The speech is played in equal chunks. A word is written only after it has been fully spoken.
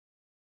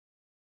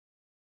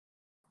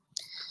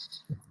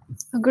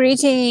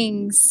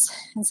Greetings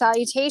and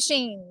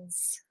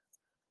salutations.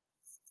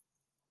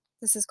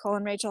 This is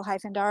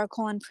Rachel-Dara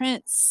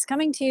Prince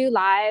coming to you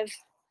live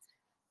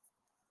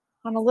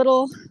on a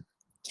little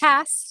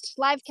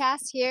live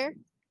cast here.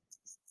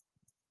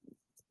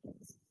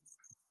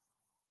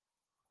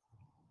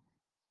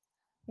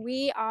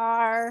 We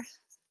are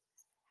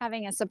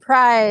having a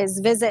surprise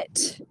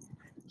visit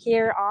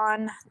here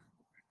on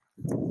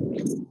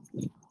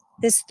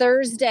this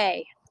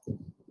Thursday.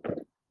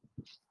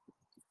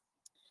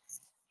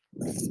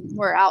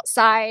 We're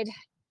outside.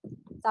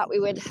 Thought we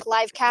would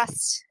live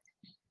cast.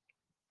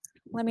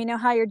 Let me know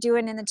how you're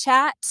doing in the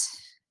chat.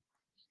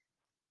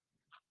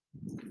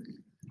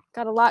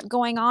 Got a lot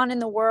going on in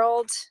the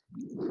world.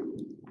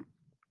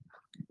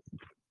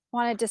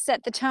 Wanted to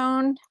set the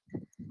tone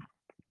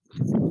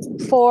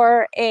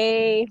for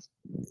a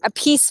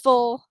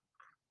peaceful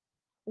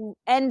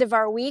end of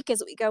our week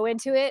as we go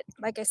into it.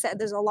 Like I said,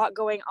 there's a lot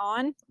going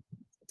on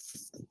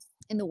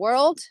in the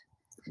world.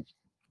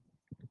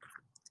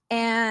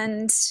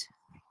 And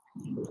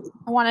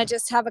I want to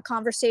just have a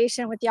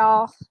conversation with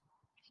y'all.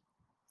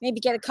 Maybe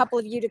get a couple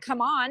of you to come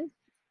on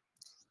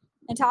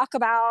and talk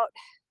about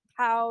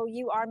how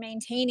you are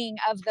maintaining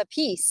of the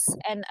peace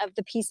and of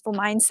the peaceful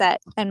mindset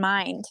and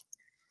mind.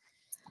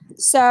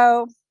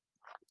 So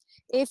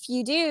if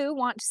you do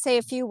want to say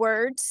a few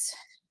words,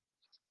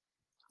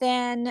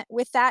 then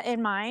with that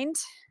in mind,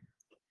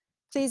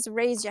 please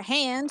raise your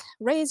hand.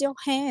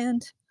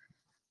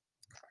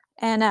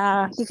 And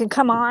you can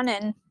come on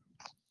and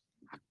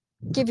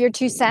give your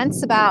 2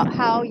 cents about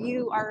how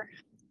you are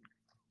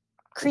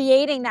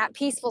creating that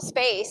peaceful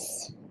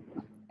space.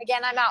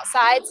 Again, I'm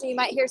outside, so you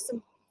might hear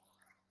some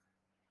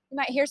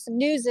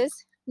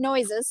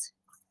noises.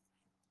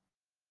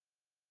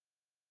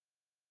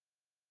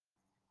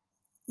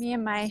 Me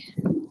and my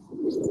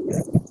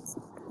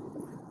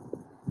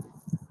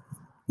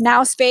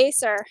now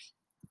space are,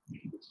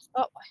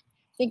 I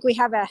think we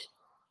have a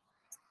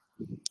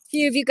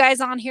few of you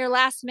guys on here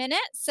last minute.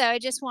 So I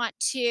just want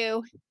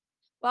to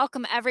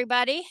welcome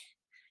everybody.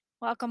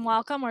 Welcome.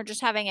 We're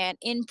just having an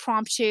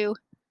impromptu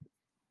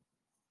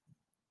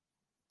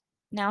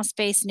Now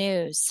Space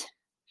News.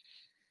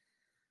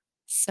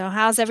 So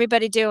how's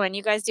everybody doing?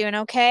 You guys doing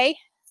okay?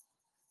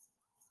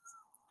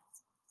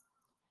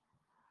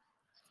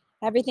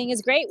 Everything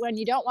is great when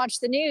you don't watch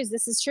the news.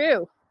 This is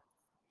true.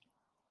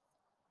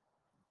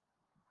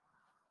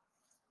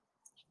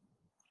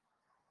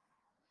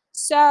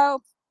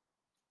 So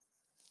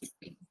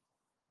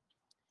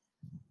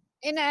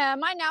in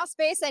my Now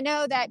Space, I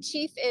know that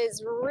Chief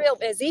is real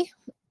busy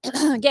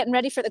getting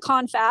ready for the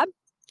confab.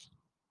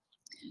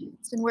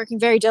 He's been working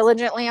very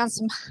diligently on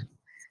some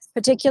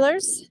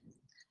particulars.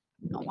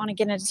 I don't want to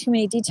get into too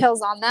many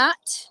details on that.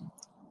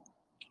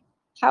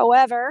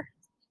 However,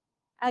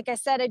 like I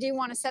said, I do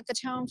want to set the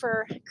tone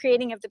for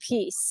creating of the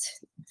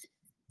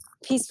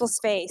peaceful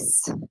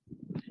space,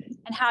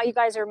 and how you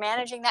guys are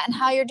managing that and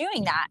how you're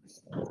doing that.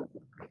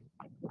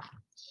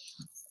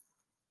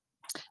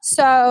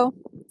 So,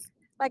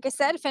 like I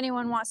said, if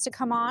anyone wants to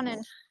come on,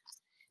 and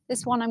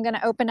this one I'm going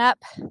to open up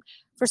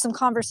for some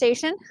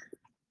conversation.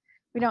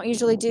 We don't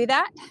usually do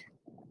that.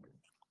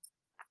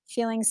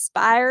 Feeling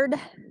inspired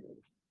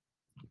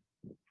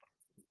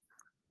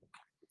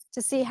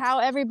to see how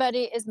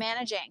everybody is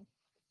managing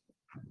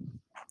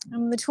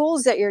and the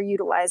tools that you're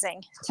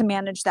utilizing to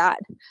manage that.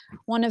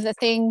 One of the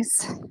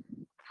things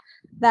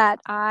that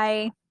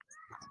I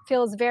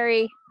feel is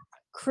very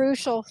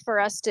crucial for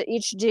us to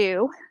each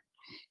do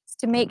is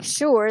to make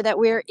sure that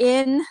we're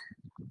in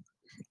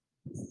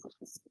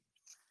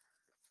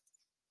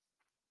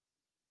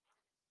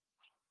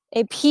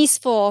a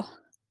peaceful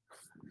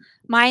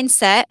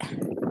mindset,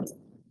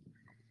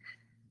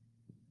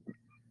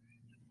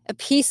 a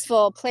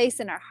peaceful place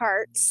in our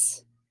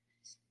hearts.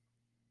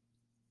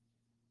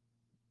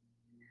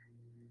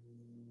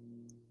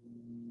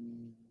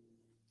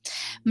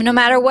 No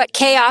matter what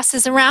chaos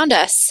is around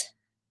us.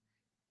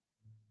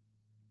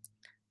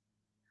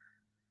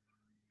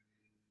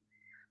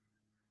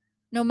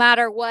 No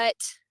matter what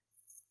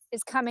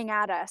is coming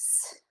at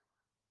us.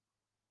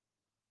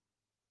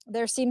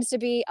 There seems to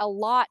be a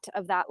lot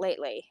of that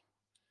lately.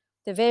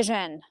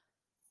 Division,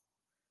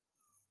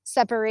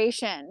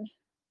 separation,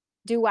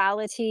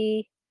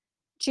 duality,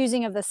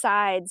 choosing of the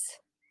sides.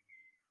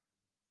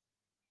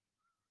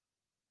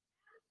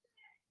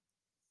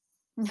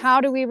 And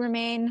how do we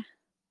remain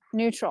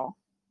neutral?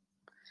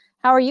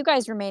 How are you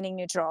guys remaining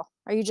neutral?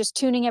 Are you just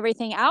tuning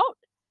everything out?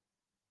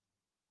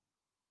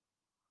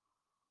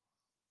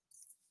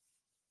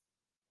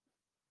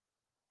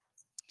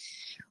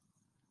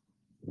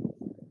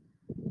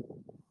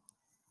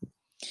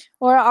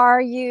 Or are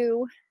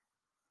you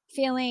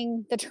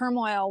feeling the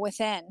turmoil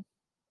within?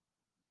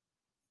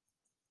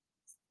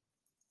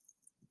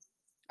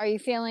 Are you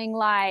feeling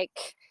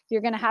like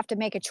you're going to have to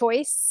make a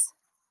choice?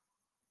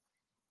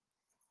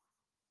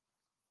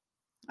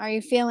 Are you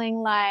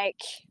feeling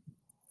like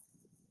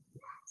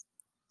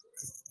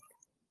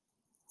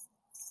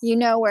you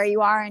know where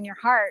you are in your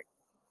heart?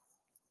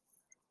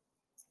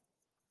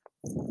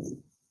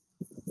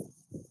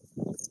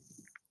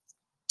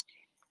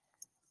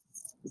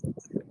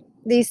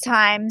 these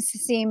times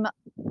seem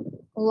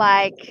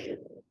like,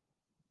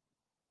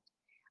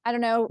 I don't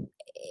know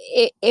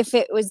if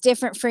it was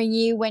different for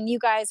you when you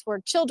guys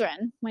were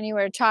children, when you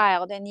were a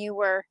child and you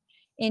were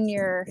in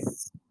your,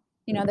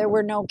 there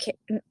were no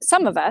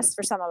some of us,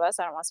 for some of us,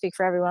 I don't want to speak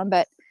for everyone,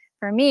 but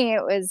for me,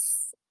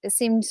 it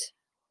seemed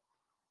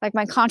like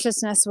my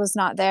consciousness was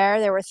not there.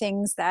 There were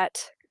things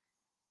that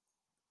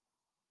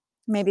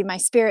maybe my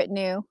spirit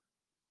knew,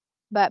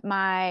 but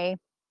my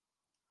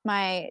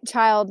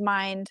child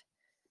mind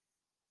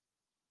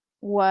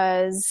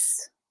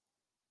was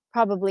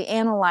probably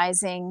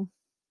analyzing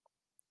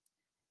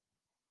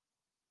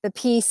the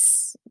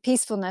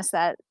peacefulness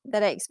that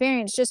I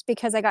experienced just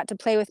because I got to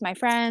play with my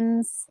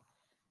friends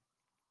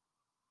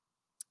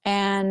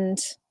and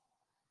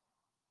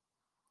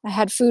I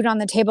had food on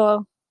the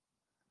table.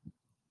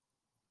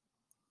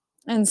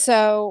 And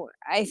so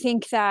I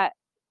think that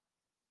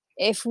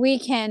if we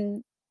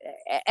can,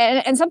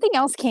 and something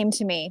else came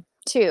to me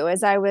too,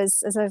 as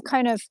I've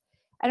kind of,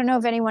 I don't know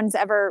if anyone's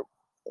ever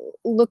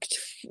looked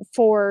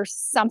for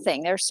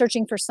something. They're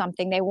searching for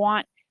something. They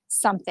want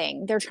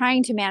something. They're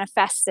trying to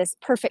manifest this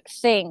perfect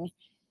thing.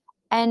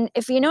 And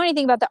if you know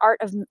anything about the art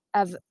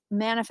of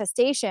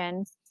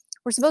manifestation,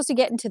 we're supposed to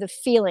get into the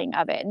feeling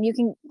of it. And you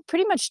can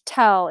pretty much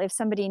tell if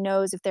somebody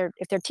knows if they're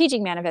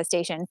teaching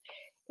manifestation.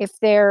 If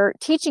they're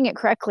teaching it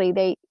correctly,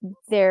 they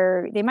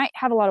might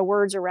have a lot of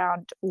words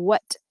around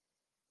what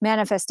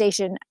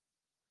manifestation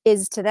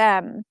is to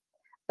them.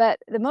 But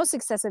the most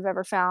success I've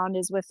ever found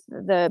is with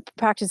the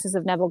practices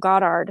of Neville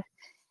Goddard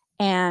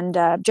and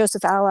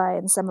Joseph Ally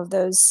and some of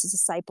those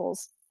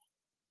disciples.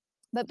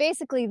 But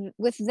basically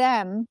with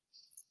them,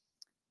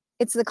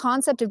 it's the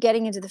concept of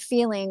getting into the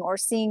feeling or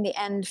seeing the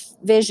end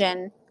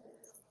vision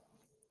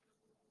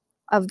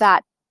of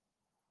that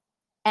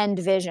end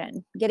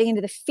vision, getting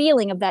into the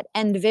feeling of that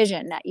end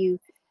vision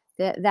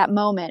that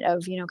moment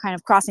of, kind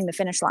of crossing the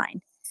finish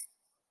line.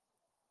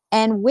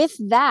 And with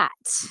that,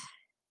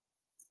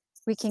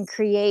 we can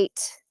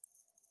create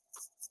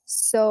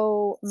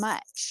so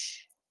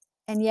much,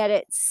 and yet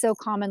it's so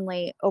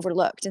commonly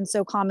overlooked and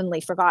so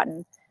commonly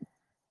forgotten.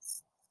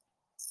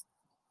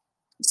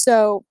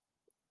 So,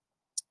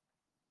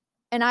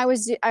 and I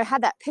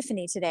had that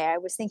epiphany today. I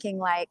was thinking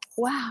like,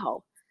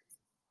 wow,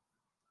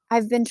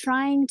 I've been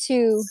trying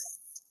to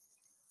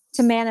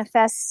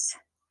manifest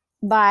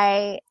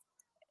by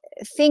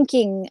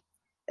thinking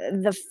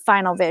the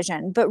final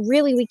vision, but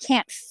really we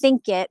can't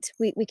think it.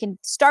 We can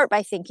start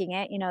by thinking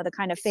it, the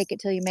kind of fake it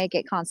till you make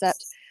it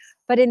concept.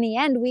 But in the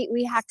end,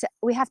 we have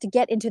to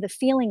get into the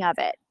feeling of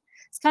it.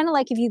 It's kind of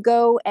like if you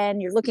go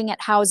and you're looking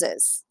at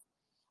houses,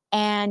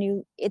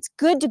 and it's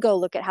good to go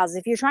look at houses.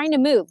 If you're trying to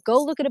move,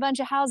 go look at a bunch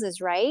of houses,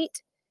 right?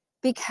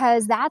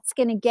 Because that's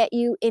going to get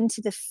you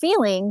into the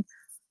feeling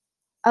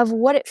of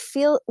what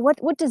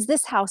does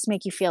this house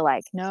make you feel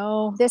like?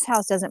 No, this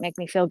house doesn't make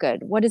me feel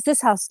good. What does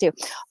this house do?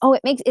 Oh,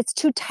 it's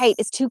too tight.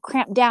 It's too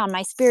cramped down.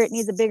 My spirit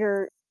needs a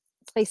bigger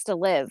place to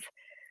live.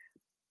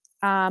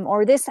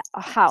 Or this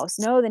house.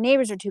 No, the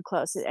neighbors are too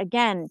close.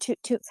 Again,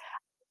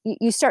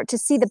 you start to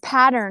see the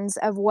patterns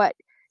of what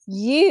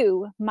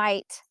you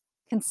might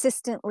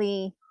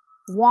consistently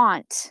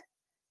want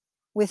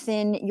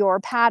within your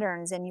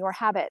patterns and your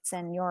habits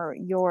and your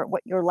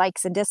what your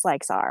likes and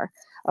dislikes are.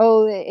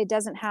 Oh, it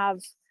doesn't have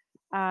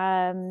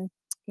the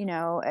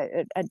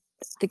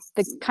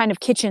kind of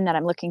kitchen that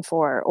I'm looking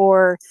for,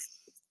 or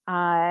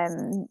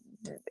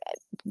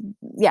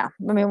yeah,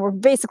 I mean, we're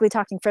basically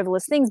talking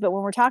frivolous things, but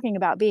when we're talking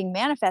about being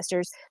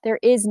manifestors, there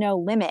is no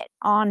limit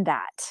on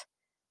that.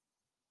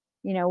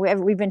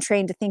 We've been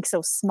trained to think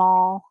so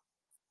small,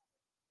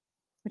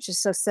 which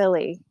is so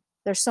silly.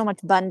 There's so much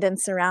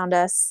abundance around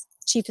us.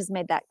 Chief has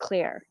made that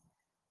clear.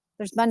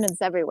 There's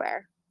abundance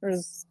everywhere.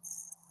 There's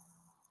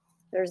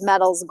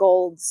metals,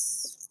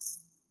 golds.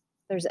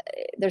 There's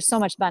so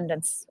much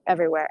abundance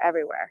everywhere.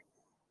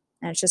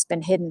 And it's just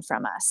been hidden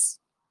from us.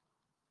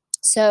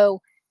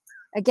 So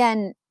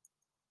again,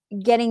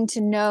 getting to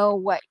know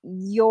what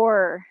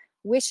your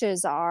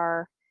wishes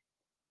are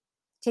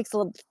takes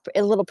a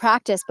little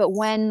practice. But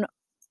when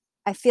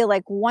I feel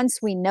like once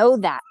we know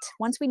that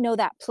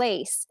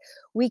place,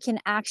 we can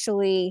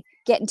actually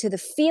get into the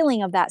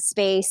feeling of that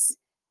space.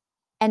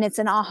 And it's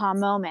an aha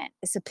moment.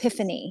 It's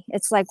epiphany.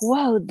 It's like,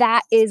 whoa,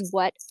 that is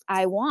what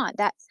I want.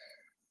 That's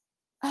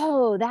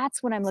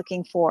what I'm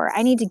looking for.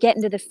 I need to get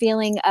into the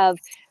feeling of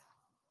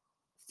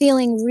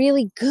feeling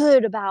really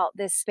good about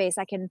this space.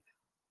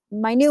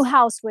 My new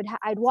house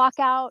I'd walk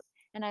out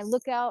and I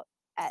look out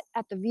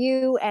at the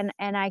view and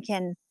I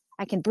can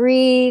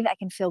breathe. I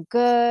can feel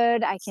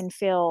good. I can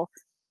feel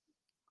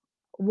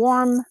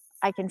warm.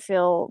 I can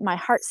feel my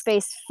heart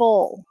space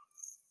full.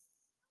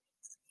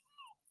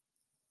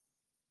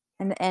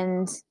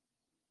 And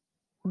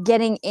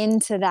getting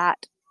into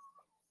that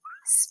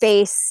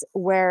space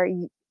where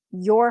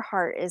your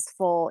heart is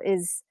full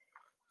is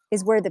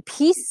where the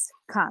peace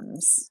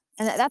comes.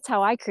 And that's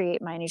how I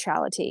create my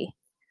neutrality.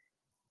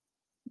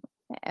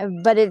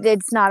 But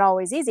it's not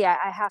always easy.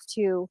 I have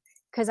to,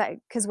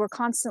 because we're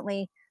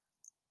constantly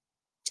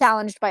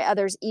challenged by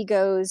others'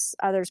 egos,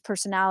 others'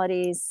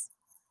 personalities,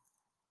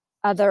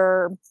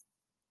 other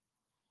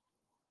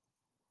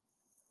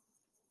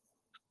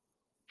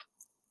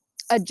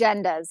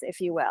agendas,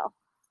 if you will.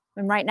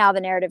 And right now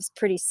the narrative's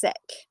pretty sick.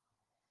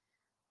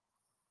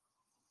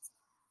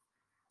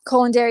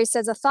 Colanderi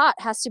says a thought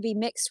has to be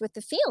mixed with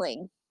the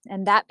feeling,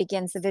 and that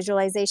begins the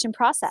visualization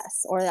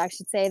process, or I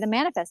should say the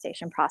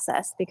manifestation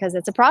process, because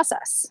it's a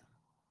process.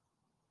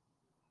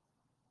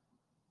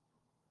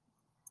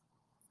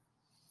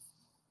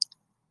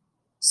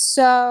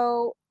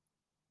 So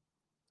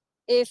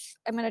if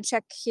I'm going to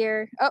check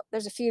here, oh,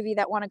 there's a few of you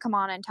that want to come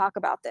on and talk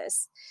about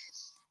this.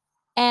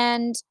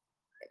 And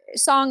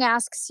Song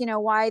asks,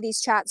 why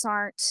these chats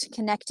aren't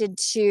connected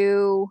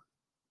to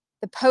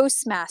the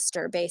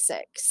postmaster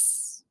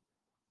basics.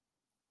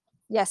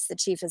 Yes, the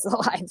chief is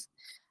alive.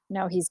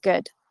 No, he's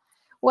good.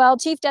 Well,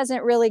 chief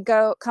doesn't really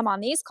come on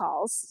these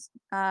calls,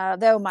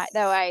 though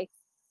I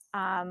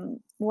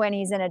when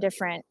he's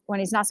when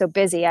he's not so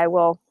busy, I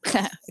will,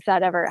 if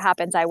that ever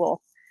happens, I'll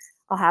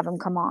have him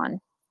come on.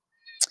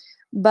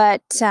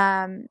 But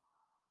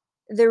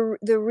the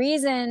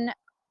reason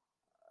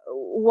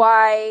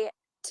why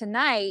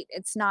tonight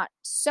it's not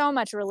so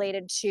much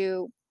related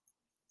to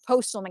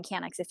postal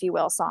mechanics, if you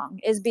will, Song,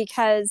 is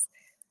because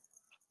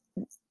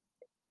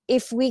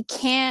if we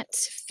can't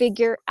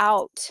figure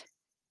out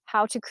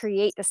how to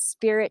create the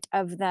spirit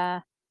of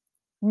the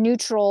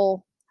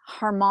neutral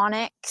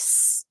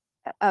harmonics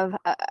of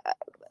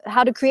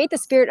how to create the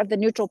spirit of the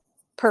neutral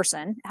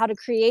person, how to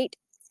create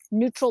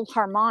neutral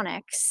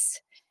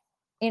harmonics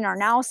in our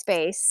now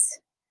space,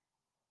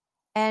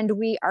 and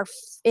we are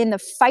in the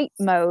fight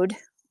mode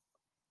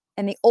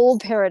in the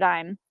old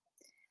paradigm,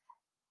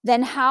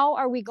 then how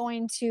are we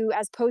going to,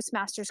 as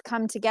postmasters,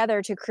 come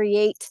together to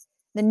create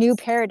the new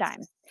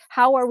paradigm?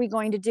 How are we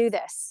going to do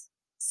this?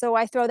 So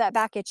I throw that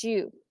back at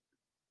you,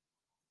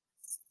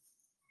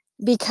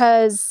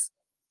 because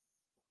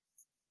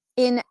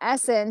in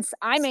essence,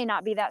 I may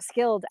not be that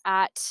skilled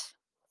at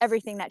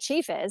everything that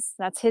chief is.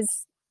 That's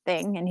his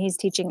thing, and he's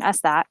teaching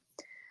us that.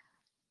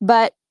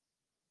 But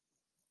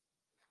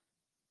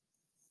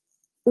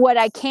what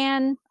I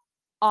can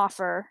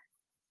offer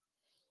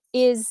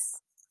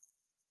is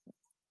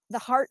the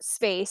heart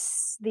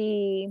space,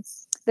 the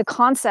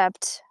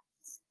concept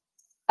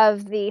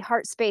of the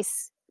heart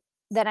space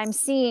that I'm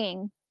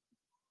seeing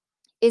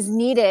is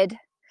needed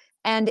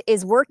and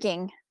is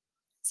working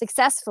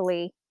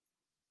successfully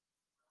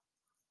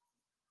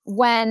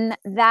when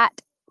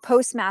that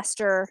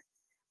postmaster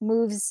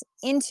moves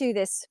into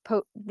this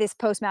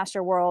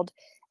postmaster world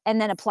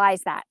and then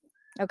applies that.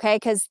 Okay,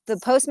 because the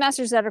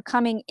postmasters that are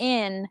coming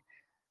in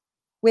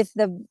with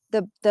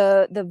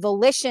the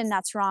volition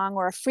that's wrong,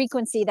 or a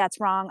frequency that's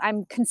wrong,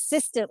 I'm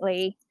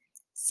consistently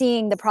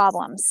seeing the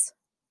problems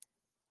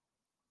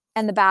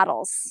and the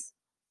battles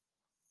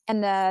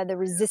and the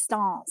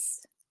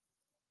resistance.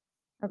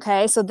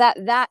 Okay, so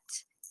that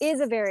is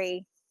a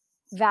very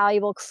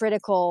valuable,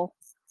 critical,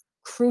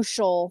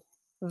 crucial,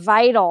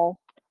 vital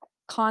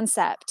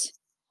concept.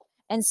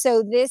 And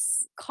so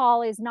this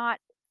call is not,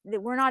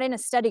 we're not in a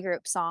study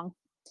group, Song.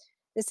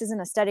 This isn't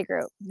a study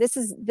group. This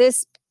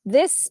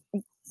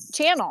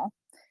channel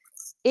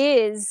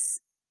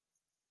is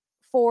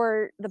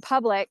for the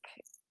public,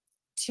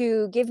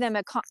 to give them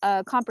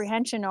a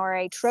comprehension or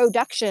a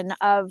troduction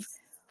of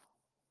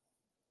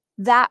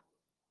that,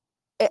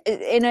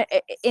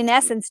 in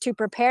essence, to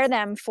prepare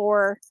them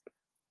for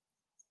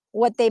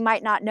what they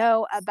might not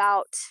know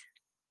about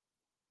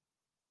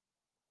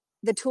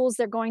the tools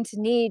they're going to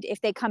need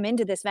if they come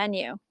into this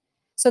venue,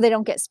 so they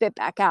don't get spit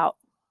back out.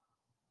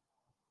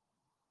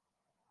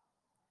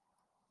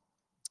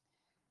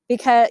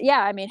 Because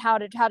how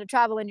to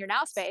travel in your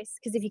now space,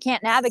 because if you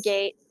can't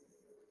navigate,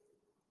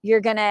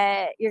 you're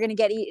gonna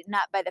get eaten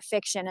up by the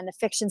fiction, and the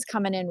fiction's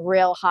coming in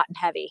real hot and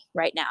heavy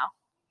right now.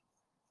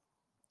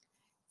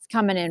 It's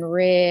coming in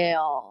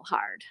real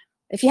hard.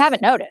 If you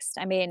haven't noticed,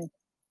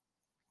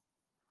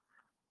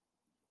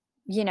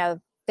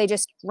 they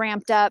just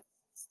ramped up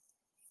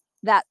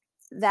that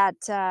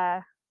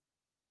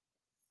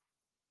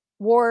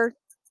war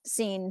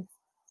scene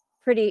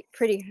pretty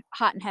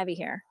hot and heavy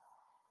here.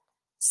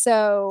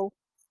 So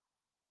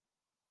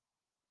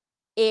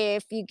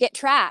if you get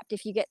trapped,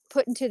 if you get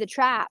put into the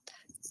trap,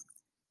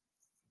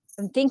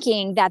 I'm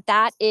thinking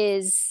that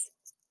is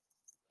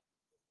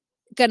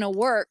gonna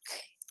work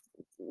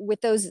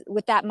with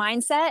that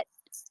mindset.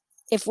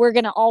 If we're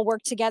gonna all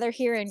work together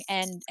here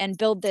and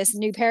build this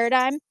new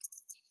paradigm,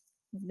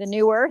 the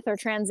new earth, or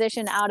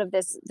transition out of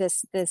this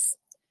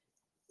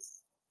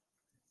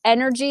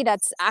energy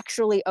that's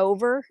actually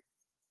over,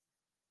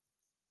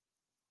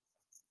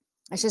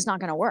 it's just not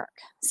going to work.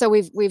 So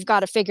we've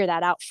got to figure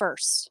that out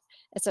first.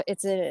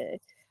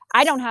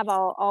 I don't have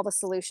all the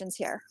solutions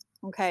here.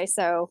 Okay.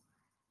 So,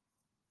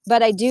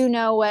 but I do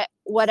know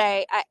what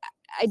I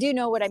do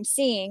know what I'm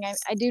seeing.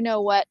 I do know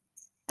what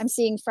I'm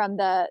seeing from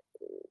the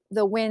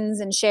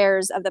wins and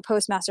shares of the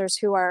postmasters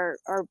who are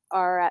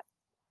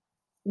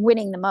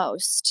winning the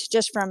most,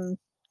 just from,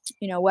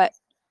 what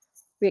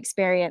we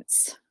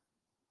experience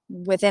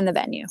within the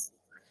venue.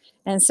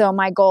 And so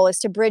my goal is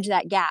to bridge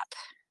that gap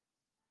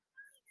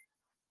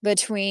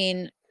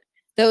between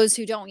those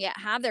who don't yet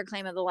have their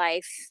claim of the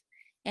life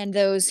and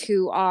those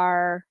who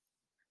are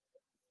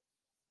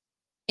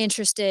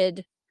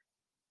interested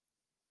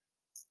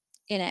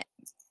in it.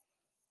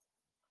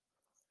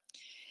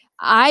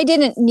 I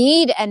didn't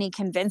need any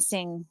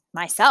convincing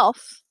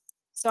myself.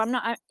 So I'm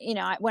not,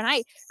 when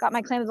I got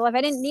my claim of the life,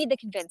 I didn't need the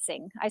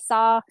convincing. I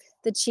saw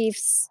the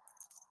chief's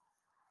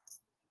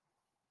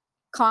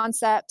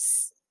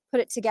concepts, put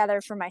it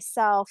together for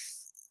myself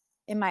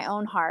in my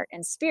own heart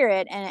and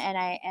spirit, and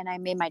I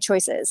made my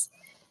choices.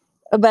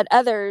 But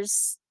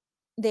others,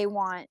 they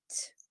want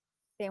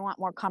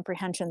more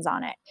comprehensions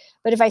on it.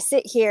 But if I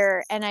sit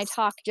here and I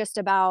talk just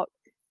about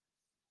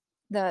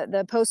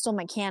the postal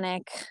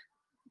mechanic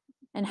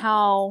and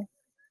how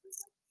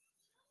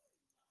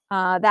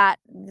that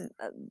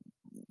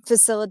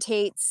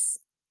facilitates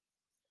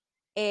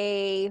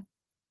a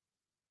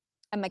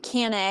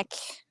mechanic,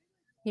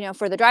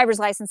 for the driver's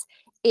license,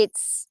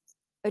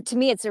 to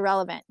me it's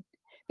irrelevant,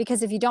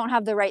 because if you don't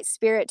have the right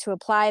spirit to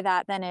apply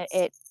that, then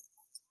it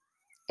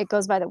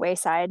goes by the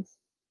wayside.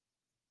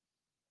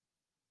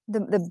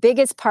 The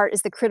biggest part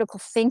is the critical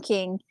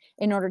thinking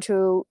in order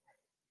to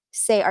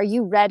say, are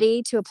you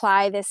ready to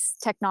apply this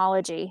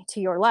technology to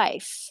your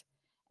life?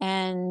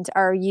 And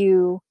are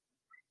you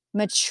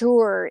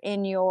mature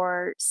in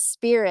your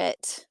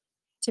spirit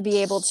to be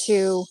able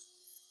to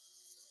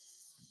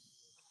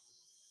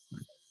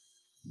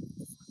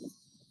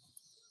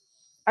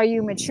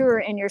Sorry,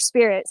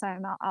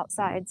 I'm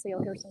outside, so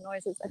you'll hear some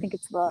noises. I think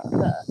it's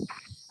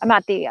I'm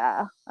at the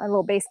a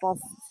little baseball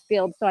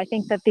field, so I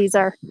think that these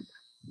are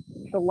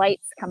the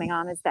lights coming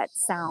on, is that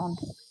sound.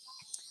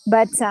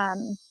 But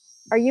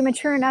are you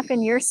mature enough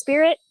in your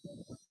spirit?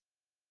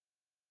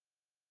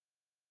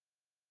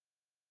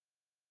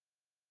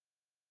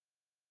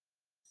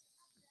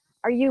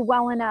 Are you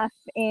well enough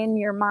in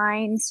your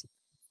mind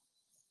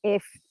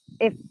if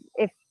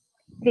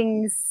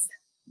things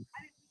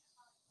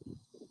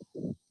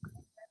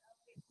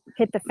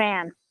hit the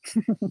fan,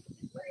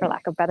 for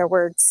lack of better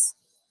words?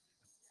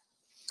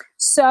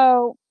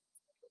 So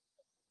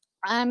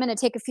I'm going to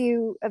take a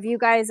few of you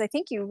guys. I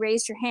think you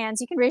raised your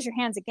hands. You can raise your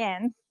hands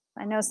again.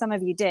 I know some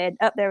of you did.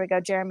 Oh, there we go,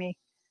 Jeremy.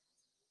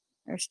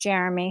 There's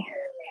Jeremy.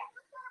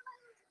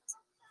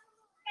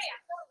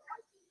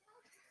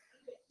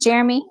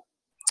 Jeremy?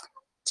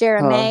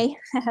 Jeremy.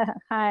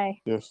 Hi.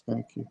 Yes,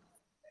 thank you.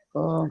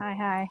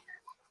 Hi.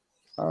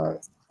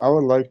 I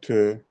would like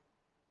to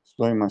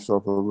explain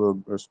myself a little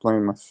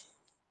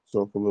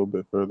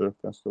bit further, if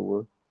that's the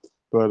word.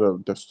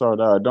 But to start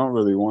out, I don't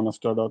really want to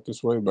start out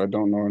this way, but I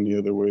don't know any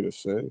other way to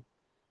say.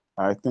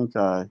 I think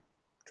I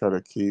try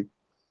to keep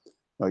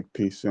like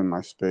peace in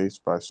my space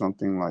by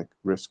something like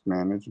risk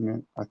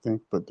management, I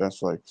think, but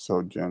that's like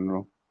so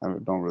general. I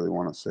don't really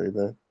want to say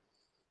that.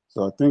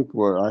 So I think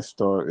where I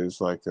start is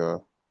like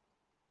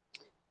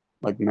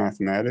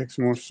mathematics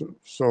more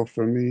so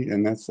for me,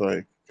 and that's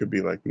like could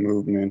be like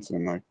movements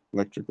and like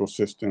electrical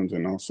systems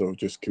and also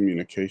just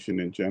communication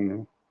in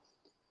general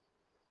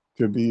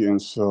could be.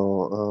 And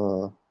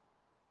so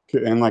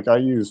and like I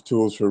use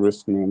tools for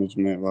risk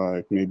management,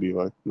 like maybe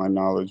like my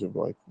knowledge of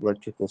like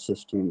electrical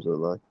systems or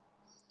like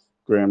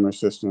grammar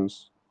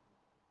systems,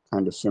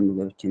 kind of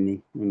similar to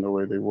me in the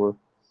way they work.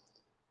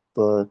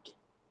 But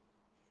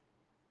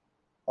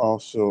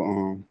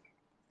also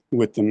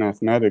with the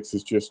mathematics,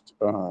 it's just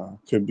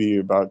could be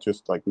about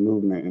just like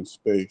movement in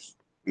space.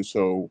 And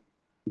so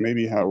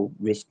maybe how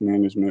risk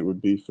management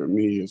would be for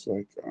me is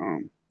like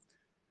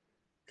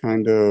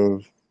kind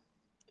of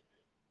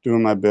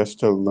doing my best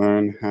to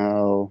learn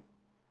how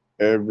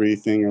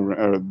everything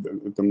around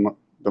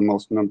the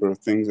most number of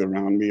things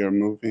around me are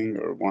moving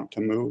or want to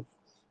move,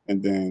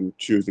 and then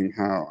choosing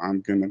how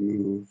I'm gonna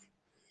move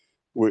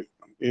with,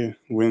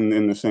 when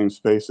in the same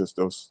space as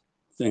those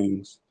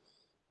things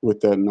with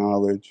that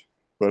knowledge,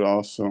 but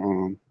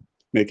also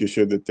making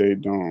sure that they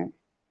don't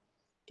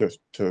to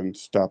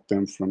stop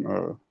them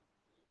from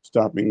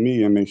stopping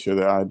me, and make sure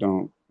that I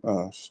don't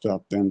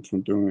stop them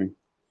from doing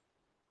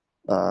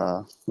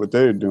what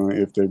they're doing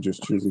if they're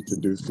just choosing to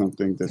do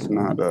something that's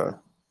not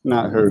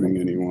hurting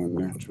anyone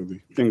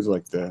naturally. Things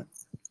like that.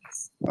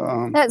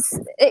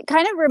 It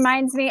kind of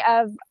reminds me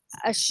of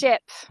a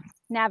ship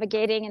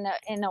navigating in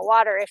the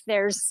water. If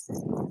there's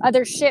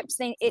other ships,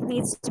 it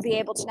needs to be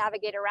able to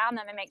navigate around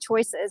them and make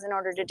choices in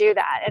order to do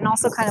that. And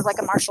also kind of like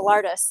a martial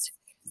artist.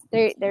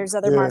 There's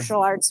other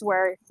martial arts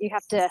where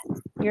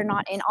you're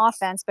not in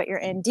offense, but you're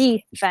in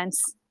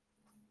defense.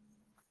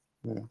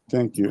 Yeah,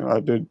 thank you. I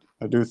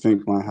do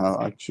think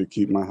I should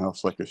keep my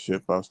house like a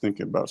ship. I was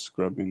thinking about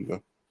scrubbing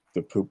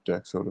the poop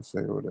deck, so to say,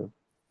 or whatever.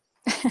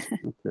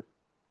 Okay.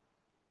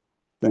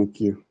 Thank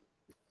you.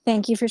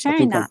 Thank you for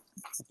sharing that.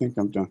 I think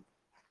I'm done.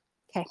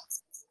 Okay.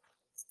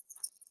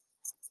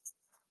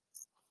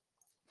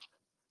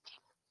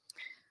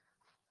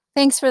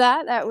 Thanks for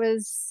that. That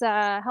was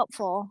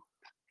helpful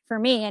for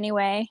me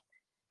anyway.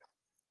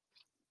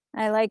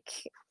 I like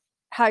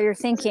how you're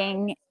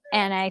thinking,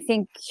 and I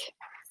think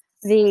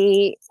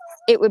the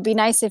it would be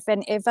nice if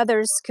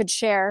others could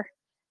share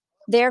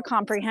their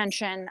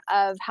comprehension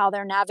of how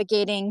they're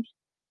navigating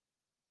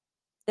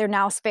their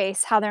now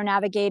space, how they're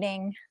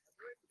navigating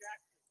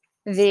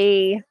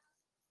their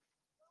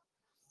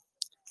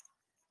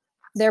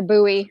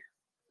buoy.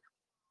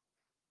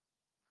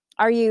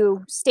 Are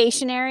you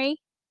stationary,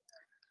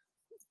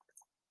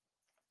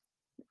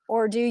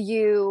 or do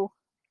you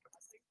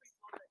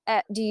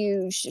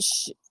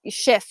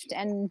shift?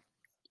 And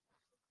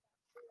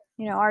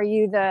are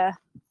you the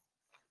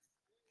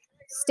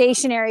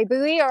stationary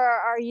buoy, or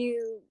are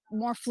you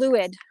more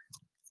fluid?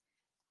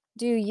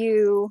 Are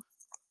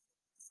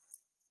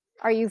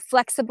you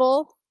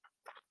flexible?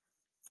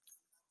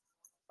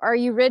 Are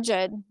you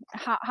rigid?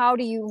 How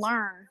do you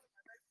learn?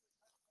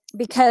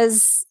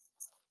 Because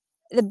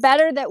the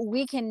better that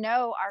we can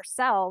know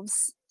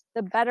ourselves,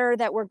 the better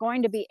that we're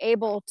going to be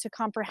able to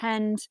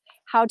comprehend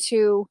how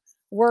to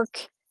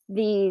work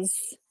these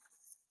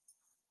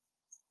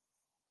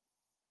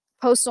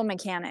postal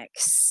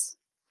mechanics,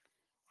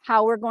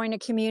 how we're going to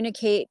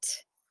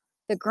communicate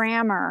the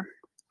grammar.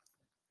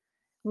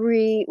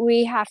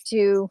 We have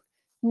to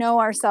know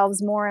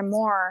ourselves more and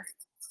more.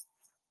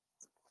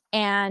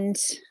 And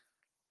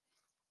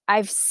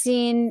I've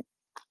seen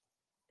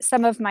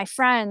some of my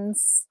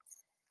friends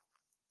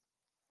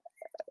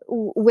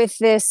with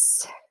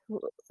this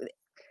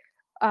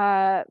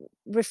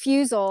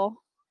refusal,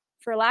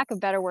 for lack of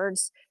better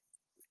words,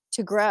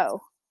 to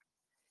grow,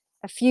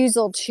 a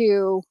refusal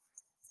to,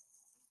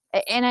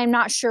 and I'm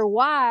not sure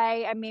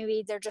why.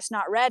 Maybe they're just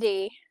not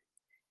ready.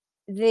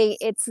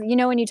 It's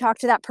when you talk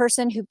to that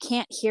person who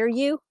can't hear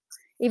you,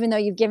 even though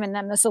you've given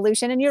them the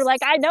solution, and you're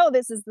like, I know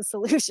this is the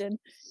solution.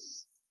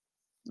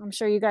 I'm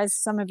sure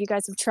some of you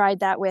guys have tried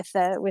that with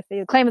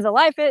the claim of the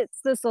life.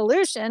 It's the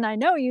solution I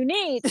know you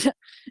need.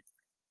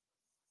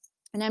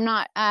 And I'm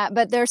not,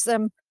 but there's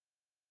some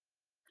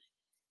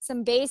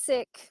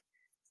basic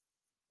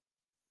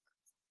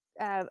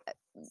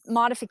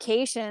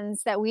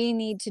modifications that we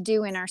need to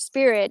do in our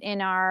spirit, in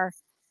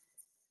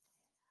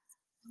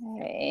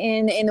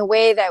the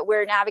way that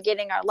we're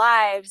navigating our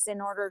lives,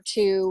 in order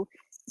to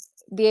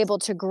be able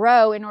to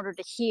grow, in order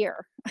to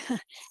hear.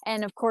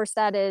 And of course,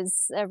 that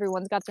is,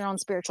 everyone's got their own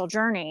spiritual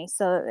journey,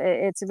 so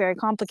it's very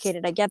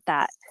complicated. I get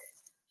that,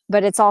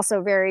 but it's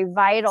also very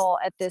vital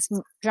at this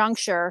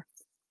juncture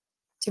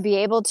to be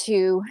able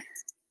to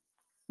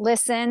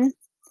listen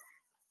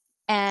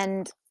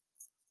and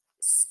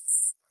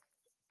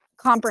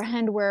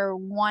comprehend where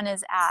one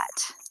is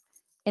at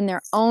in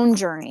their own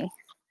journey.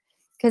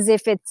 Because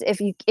if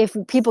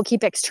people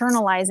keep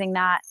externalizing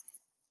that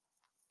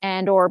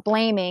and or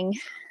blaming,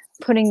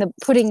 putting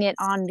it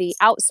on the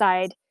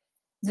outside,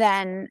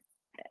 then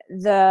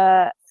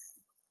I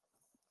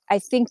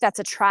think that's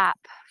a trap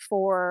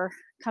for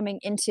coming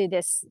into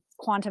this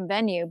quantum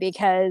venue,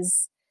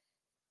 because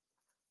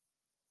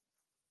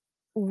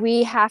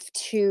we have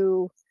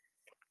to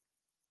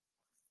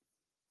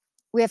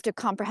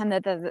comprehend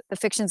that the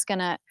fiction's going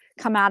to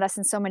come at us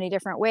in so many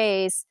different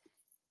ways,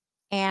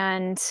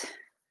 and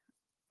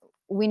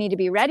we need to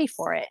be ready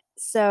for it.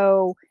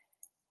 So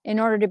in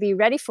order to be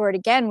ready for it,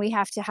 again, we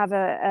have to have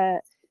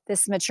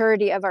this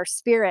maturity of our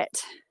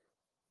spirit,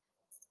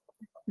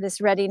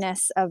 this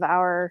readiness of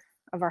our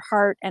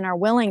heart and our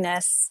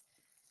willingness.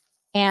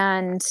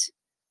 And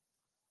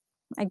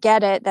I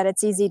get that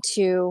it's easy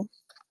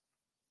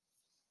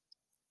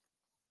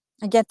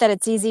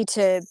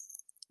to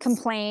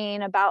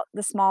complain about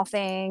the small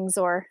things,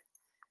 or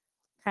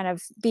kind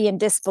of be in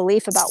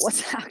disbelief about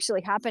what's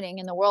actually happening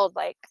in the world.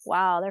 Like,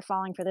 wow, they're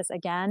falling for this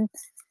again.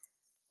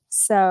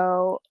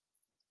 So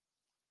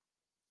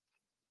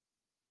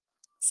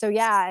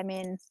yeah,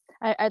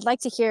 I'd like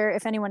to hear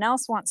if anyone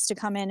else wants to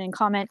come in and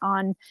comment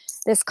on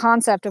this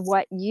concept of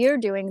what you're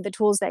doing, the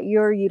tools that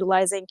you're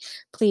utilizing.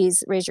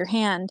 Please raise your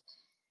hand,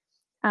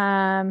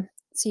 so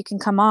you can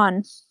come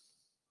on.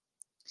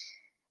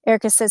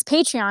 Erica says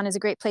Patreon is a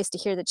great place to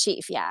hear the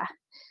chief. Yeah,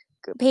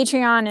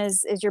 Patreon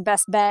is your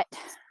best bet.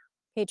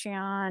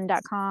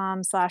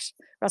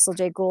 Patreon.com/Russell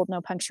J. Gould,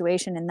 no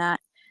punctuation in that.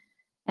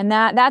 And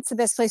that's the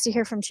best place to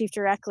hear from Chief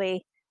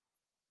directly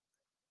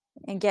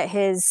and get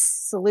his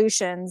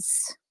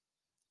solutions.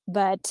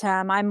 But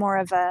I'm more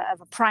of a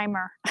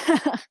primer.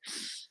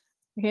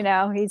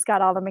 He's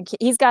got all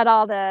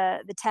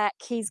the tech.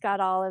 He's got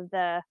all of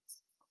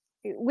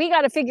we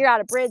got to figure out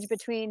a bridge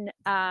between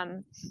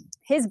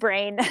his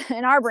brain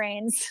and our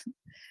brains.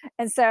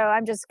 And so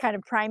I'm just kind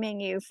of priming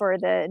you for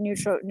the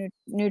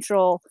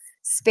neutral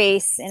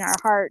space in our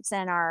hearts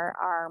and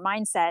our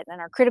mindset and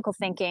our critical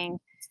thinking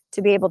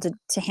to be able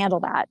to handle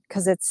that,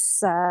 because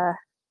it's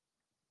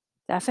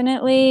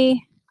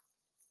definitely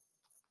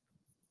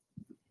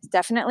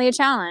a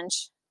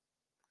challenge.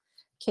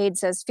 Cade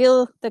says,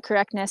 feel the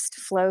correctness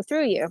flow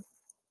through you.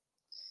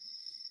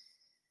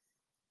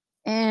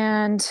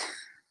 And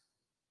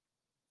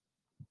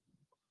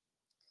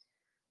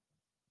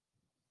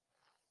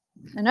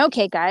an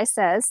okay guy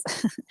says,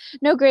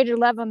 no greater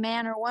love a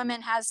man or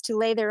woman has to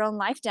lay their own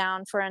life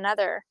down for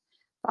another.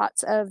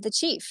 Thoughts of the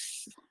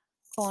chief.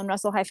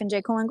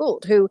 Russell-J.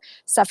 Gould, who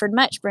suffered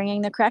much,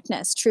 bringing the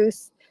correctness,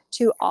 truth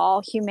to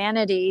all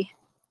humanity,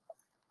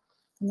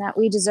 and that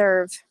we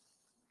deserve.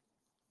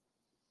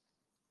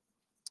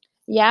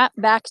 Yeah,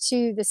 back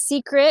to The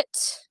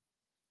Secret,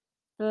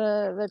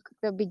 the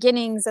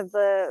beginnings of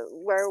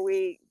where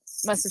we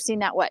must have seen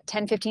that, what,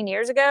 10, 15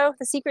 years ago,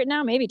 The Secret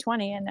now, maybe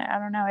 20, and I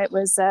don't know, it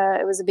was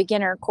a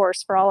beginner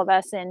course for all of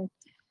us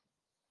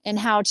in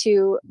how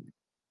to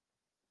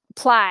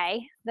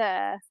apply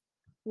the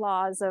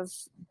laws of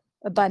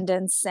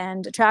abundance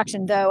and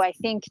attraction, though I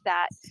think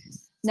that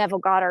Neville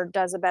Goddard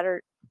does a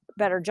better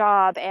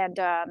job and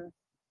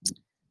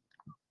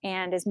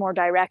is more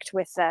direct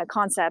with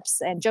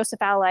concepts. And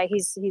Joseph Ally,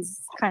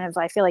 he's kind of,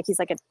 I feel like he's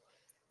like a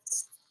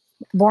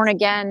born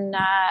again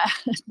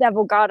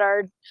Neville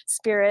Goddard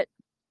spirit.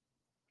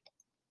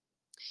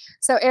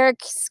 So Eric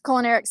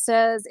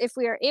says, if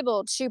we are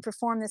able to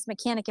perform this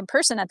mechanic in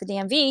person at the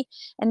DMV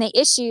and they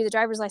issue the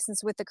driver's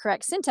license with the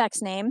correct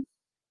syntax name,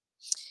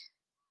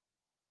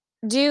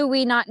 do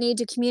we not need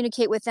to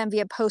communicate with them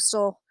via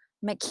postal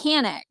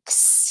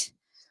mechanics?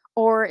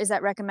 Or is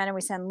that recommended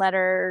we send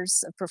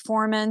letters of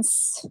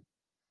performance?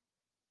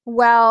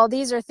 Well,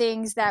 these are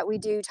things that we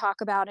do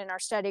talk about in our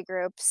study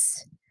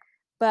groups,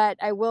 but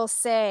I will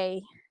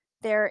say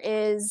there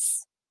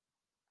is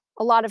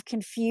a lot of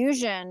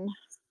confusion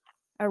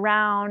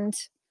around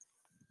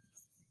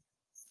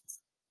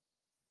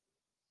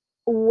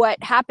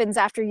what happens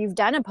after you've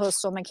done a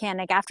postal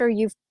mechanic, after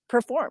you've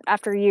performed,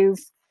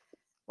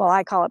 well,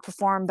 I call it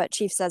perform, but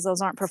Chief says those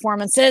aren't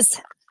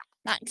performances.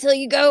 Not until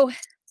you go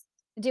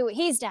do what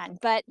he's done,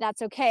 but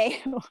that's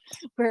okay.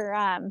 We've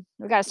got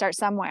to start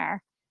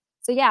somewhere.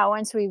 So yeah,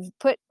 once we've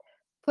put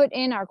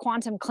in our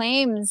quantum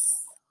claims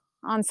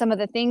on some of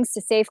the things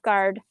to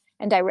safeguard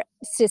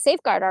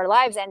our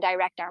lives and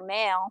direct our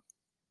mail,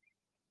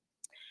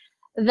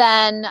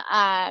 then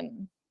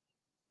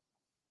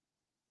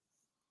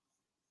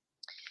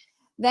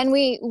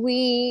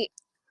we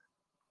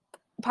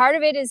part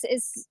of it is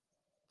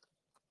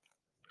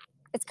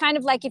it's kind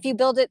of like, if you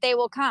build it, they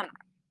will come.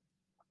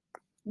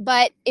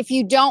 But if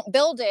you don't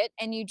build it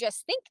and you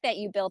just think that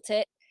you built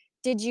it,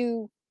 did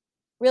you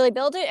really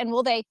build it? And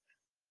will they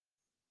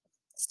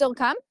still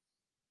come?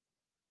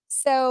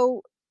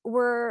 So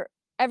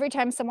every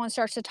time someone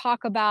starts to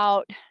talk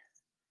about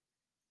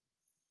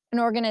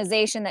an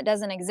organization that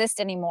doesn't exist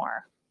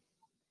anymore,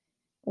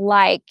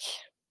 like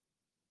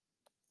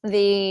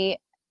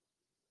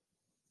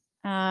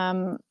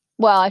well,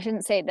 I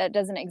shouldn't say that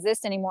doesn't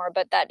exist anymore,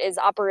 but that is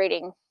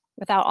operating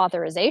without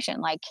authorization,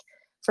 like,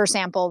 for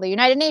example, the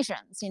United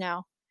Nations,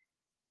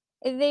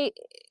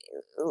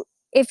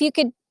 if you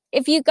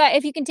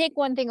can take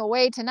one thing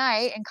away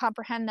tonight and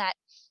comprehend that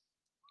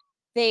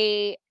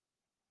they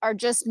are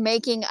just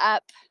making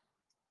up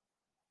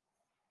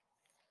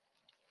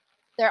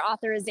their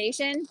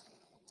authorization,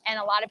 and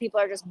a lot of people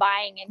are just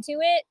buying into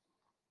it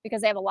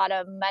because they have a lot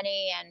of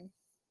money and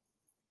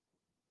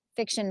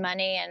fiction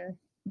money and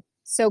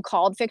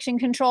so-called fiction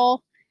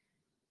control.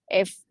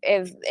 If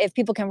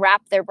people can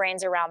wrap their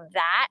brains around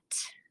that,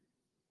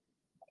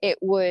 it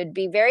would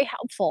be very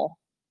helpful,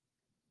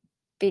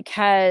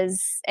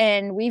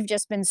 and we've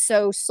just been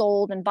so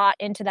sold and bought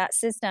into that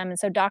system and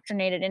so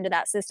doctrinated into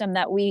that system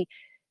that we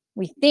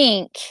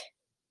think,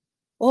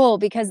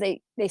 because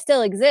they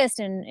still exist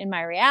in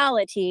my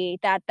reality,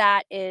 that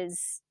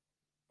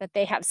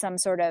they have some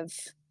sort of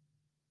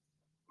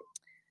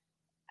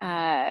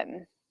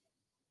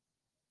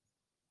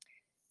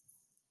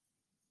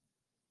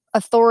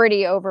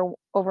authority over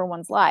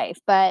one's life.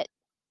 But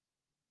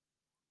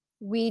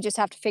we just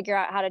have to figure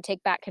out how to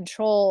take back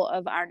control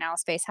of our now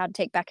space, how to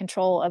take back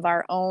control of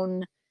our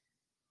own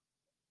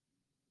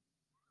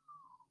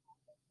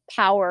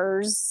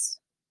powers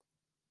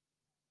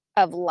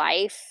of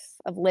life,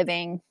 of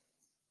living.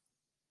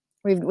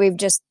 We've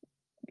just,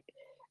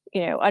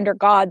 under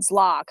God's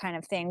law kind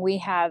of thing, we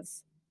have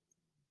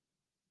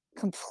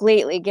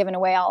completely given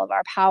away all of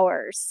our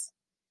powers.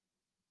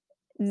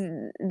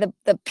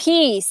 The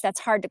piece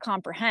that's hard to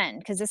comprehend,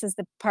 because this is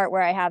the part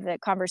where I have the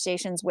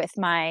conversations with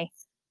my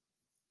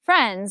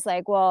friends,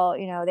 like, well,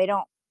 they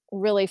don't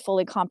really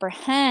fully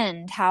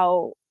comprehend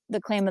how the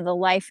claim of the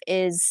life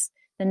is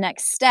the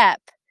next step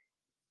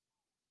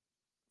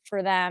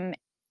for them,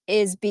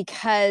 is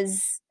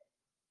because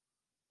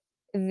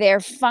they're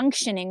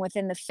functioning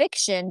within the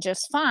fiction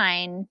just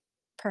fine,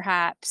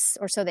 perhaps,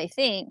 or so they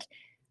think,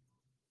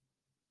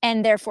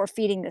 and therefore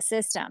feeding the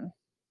system.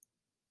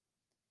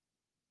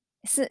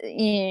 So,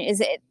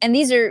 and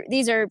these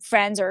are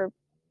friends or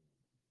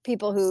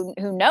people who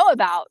know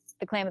about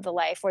the claim of the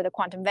life or the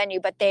quantum venue,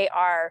 but they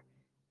are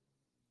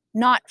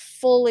not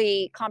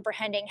fully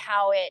comprehending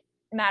how it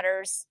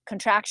matters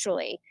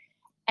contractually.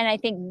 And I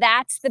think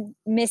that's the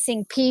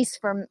missing piece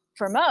for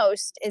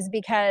most, is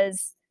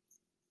because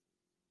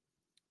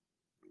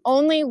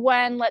only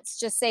when, let's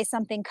just say,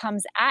 something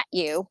comes at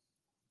you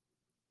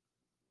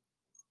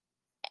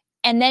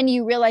and then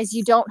you realize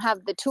you don't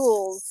have the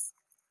tools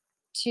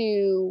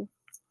to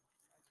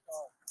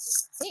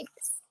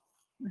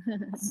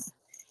thanks.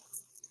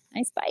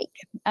 nice bike,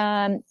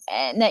 and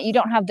that you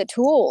don't have the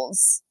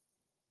tools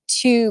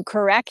to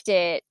correct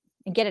it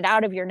and get it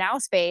out of your now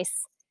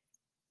space,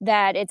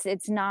 that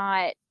it's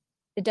not,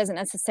 it doesn't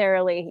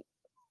necessarily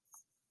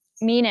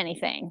mean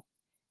anything.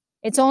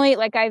 It's only,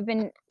 like I've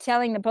been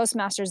telling the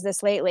postmasters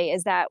this lately,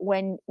 is that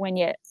when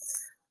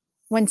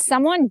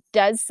someone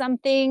does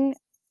something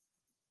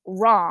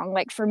wrong,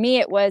 like for me,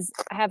 it was,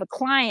 I have a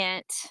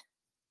client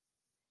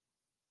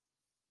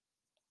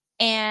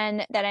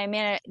and that I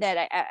manage,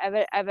 that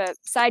I have a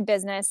side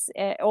business,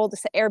 old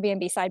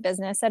Airbnb side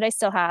business that I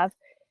still have,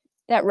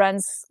 that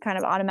runs kind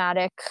of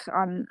automatic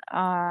on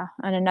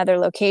another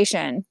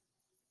location,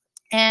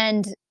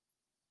 and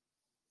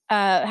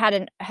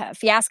had a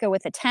fiasco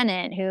with a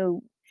tenant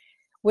who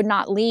would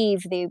not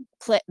leave the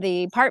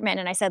apartment.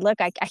 And I said,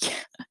 look, I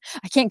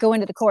can't go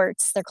into the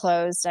courts, they're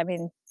closed. I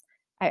mean,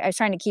 I was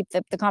trying to keep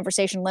the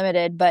conversation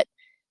limited, but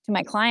to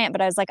my client,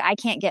 but I was like, I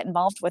can't get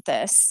involved with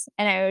this.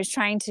 And I was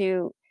trying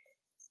to,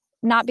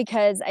 not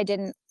because I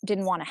didn't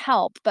want to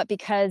help, but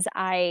because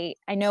I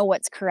know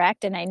what's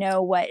correct, and I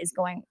know what is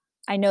going,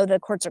 I know the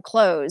courts are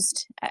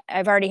closed.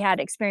 I've already had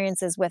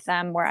experiences with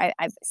them where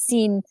I've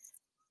seen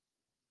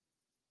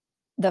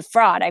the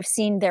fraud. I've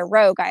seen their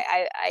rogue.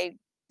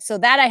 So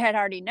that I had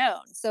already known.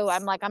 So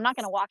I'm like, I'm not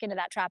going to walk into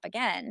that trap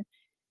again.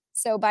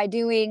 So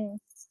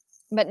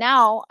but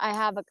now I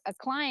have a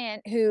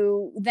client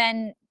who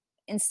then,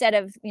 instead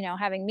of,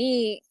 having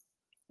me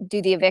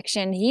do the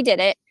eviction, he did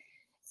it.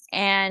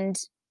 And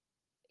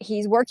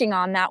he's working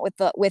on that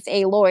with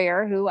a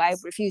lawyer who I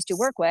refuse to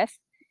work with.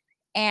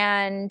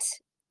 And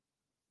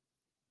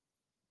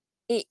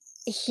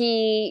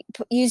he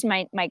used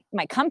my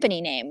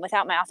company name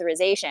without my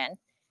authorization.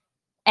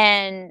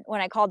 And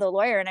when I called the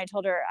lawyer and I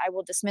told her, I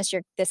will dismiss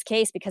this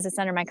case because it's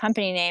under my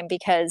company name,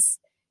 because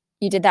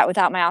you did that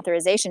without my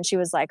authorization, she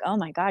was like, oh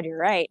my God, you're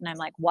right. And I'm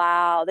like,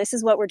 wow, this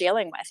is what we're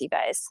dealing with, you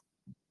guys.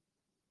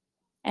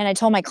 And I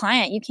told my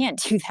client, you can't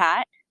do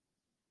that.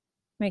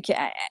 Like,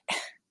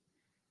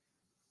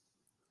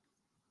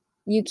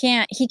 he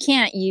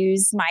can't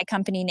use my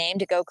company name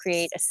to go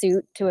create a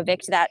suit to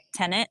evict that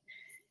tenant.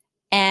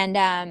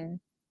 And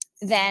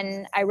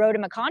then I wrote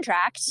him a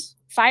contract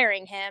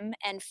firing him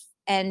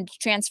and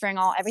transferring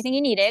everything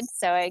he needed.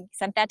 So I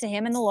sent that to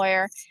him and the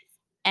lawyer.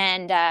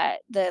 And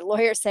the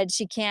lawyer said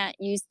she can't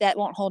use that,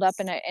 won't hold up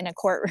in a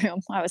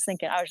courtroom. I was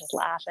just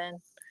laughing.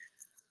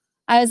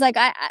 I was like,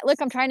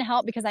 look, I'm trying to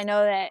help, because I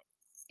know that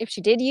if she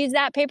did use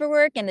that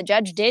paperwork and the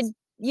judge did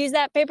use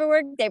that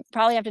paperwork, they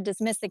probably have to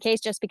dismiss the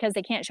case just because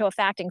they can't show a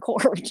fact in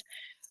court.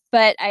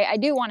 But I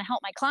do want to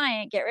help my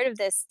client get rid of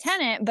this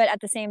tenant. But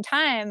at the same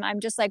time, I'm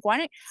just like, why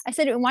don't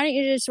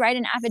you just write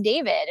an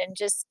affidavit and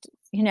just,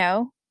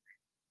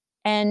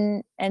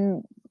 and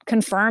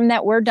confirm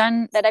that we're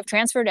done, that I've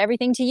transferred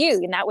everything to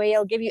you. And that way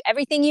it'll give you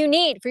everything you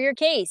need for your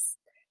case.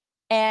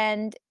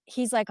 And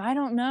he's like, I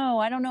don't know.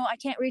 I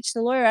can't reach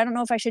the lawyer. I don't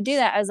know if I should do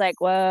that. I was like,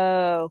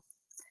 whoa,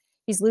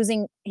 he's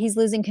losing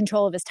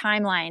control of his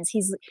timelines.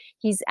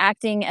 He's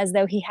acting as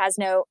though he has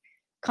no,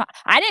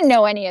 I didn't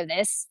know any of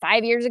this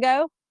 5 years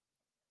ago,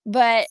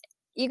 but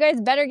you guys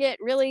better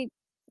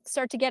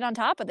start to get on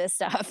top of this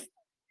stuff.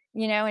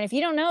 And if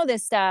you don't know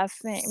this stuff,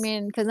 I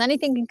mean, because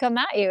anything can come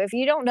at you. If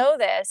you don't know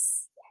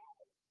this,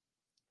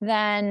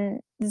 then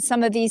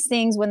some of these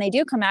things, when they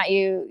do come at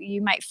you,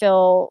 you might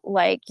feel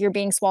like you're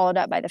being swallowed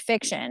up by the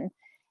fiction.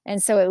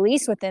 And so at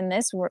least within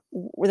this,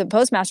 the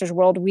postmaster's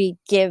world, we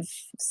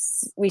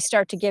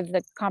start to give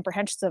the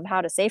comprehensions of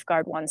how to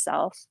safeguard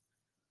oneself.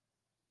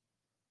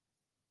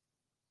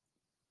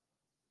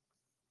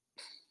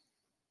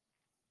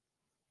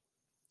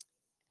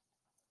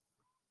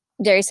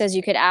 Jerry says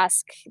you could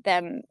ask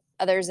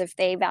others if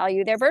they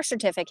value their birth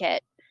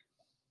certificate,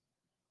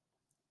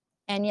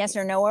 and yes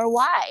or no, or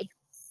why.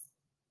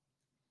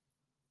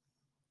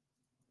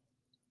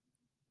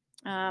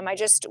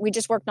 We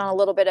just worked on a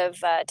little bit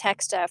of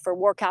text for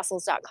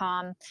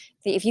warcastles.com.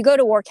 If you go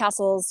to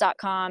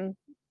warcastles.com,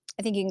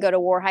 I think you can go to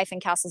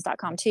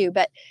war-castles.com too,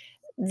 but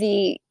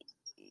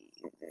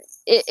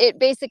it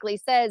basically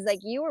says, like,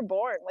 you were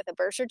born with a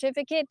birth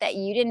certificate that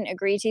you didn't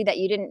agree to, that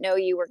you didn't know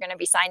you were going to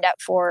be signed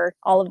up for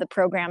all of the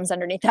programs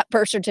underneath that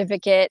birth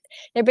certificate.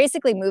 They're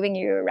basically moving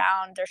you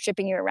around. They're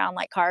shipping you around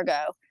like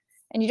cargo,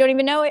 and you don't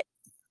even know it.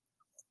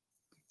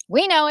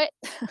 We know it.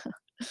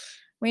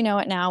 We know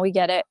it now. We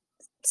get it,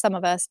 some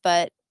of us,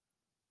 but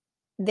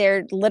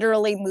they're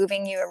literally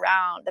moving you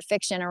around, the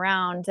fiction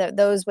around.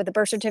 Those with the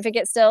birth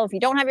certificate still, if you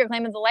don't have your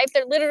claim of the life,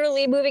 they're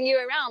literally moving you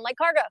around like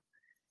cargo.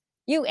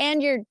 You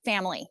and your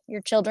family,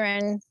 your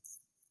children.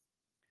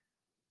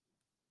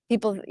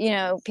 People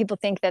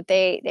think that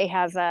they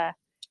have I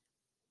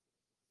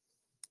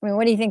mean,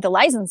 what do you think the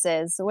license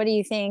is? What do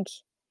you think?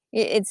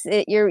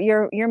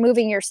 You're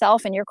moving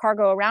yourself and your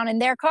cargo around in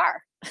their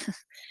car.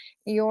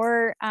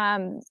 You're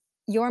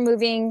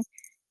living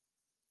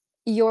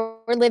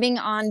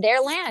on their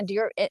land.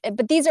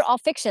 But these are all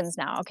fictions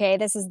now. Okay,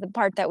 this is the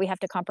part that we have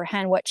to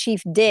comprehend. What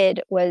Chief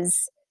did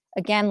was,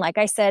 again, like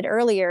I said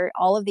earlier,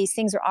 all of these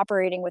things are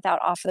operating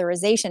without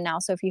authorization now.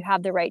 So if you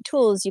have the right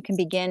tools, you can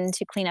begin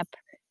to clean up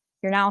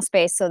your now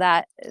space so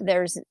that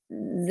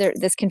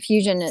this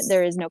confusion,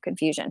 there is no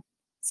confusion.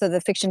 So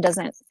the fiction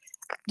doesn't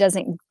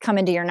come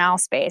into your now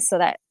space, so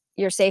that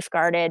you're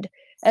safeguarded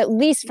at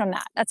least from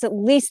that. That's at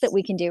least that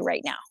we can do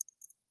right now.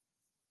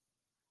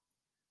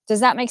 Does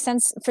that make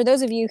sense? For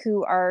those of you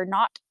who are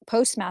not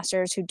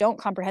postmasters, who don't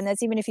comprehend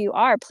this, even if you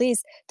are,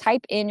 please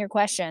type in your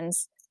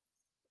questions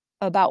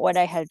about what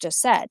I have just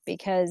said,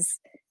 because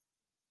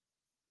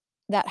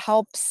that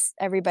helps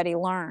everybody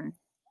learn.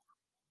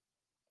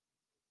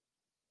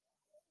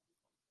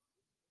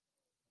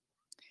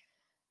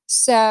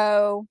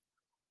 So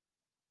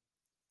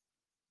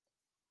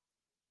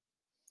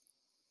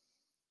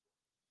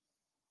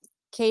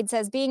Cade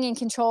says, being in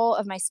control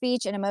of my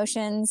speech and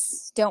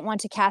emotions, don't want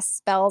to cast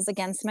spells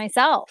against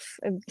myself.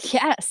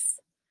 Yes,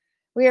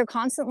 we are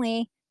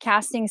constantly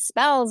casting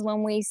spells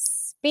when we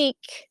speak.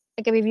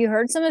 Like, have you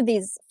heard some of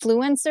these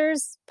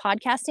influencers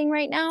podcasting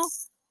right now?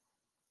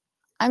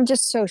 I'm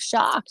just so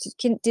shocked.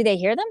 Do they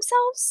hear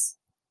themselves?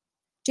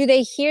 Do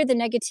they hear the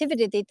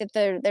negativity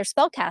that they're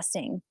spell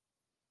casting?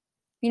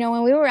 You know,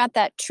 when we were at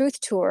that truth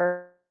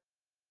tour,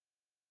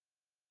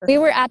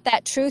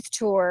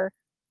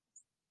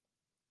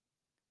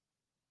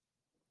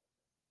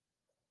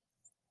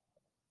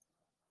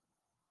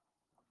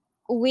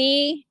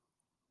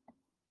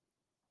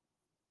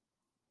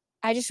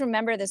 I just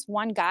remember this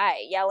one guy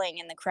yelling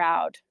in the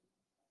crowd.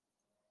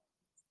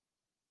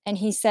 And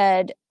he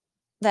said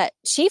that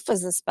Chief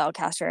was the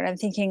spellcaster. And I'm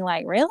thinking,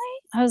 like, really?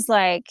 I was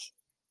like,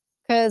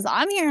 because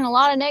I'm hearing a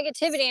lot of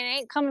negativity and it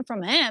ain't coming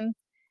from him.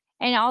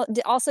 And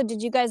also,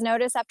 did you guys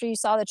notice after you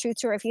saw the truth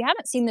tour, if you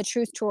haven't seen the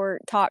truth tour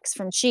talks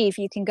from Chief,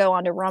 you can go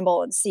onto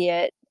Rumble and see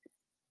it.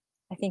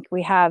 I think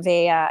we have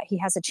he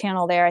has a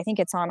channel there. I think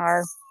it's on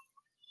our,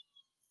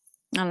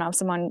 I don't know, if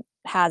someone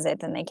has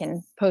it, then they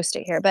can post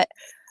it here. But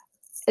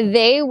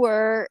he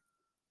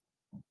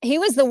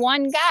was the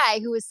one guy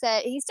who was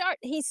said, he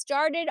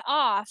started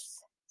off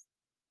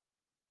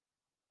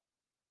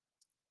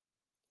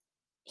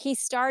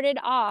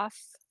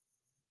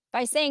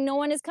by saying no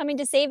one is coming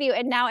to save you,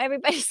 and now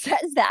everybody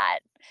says that.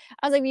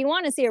 I was like, if you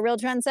want to see a real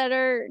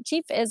trendsetter,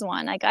 Chief is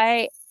one. Like,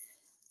 I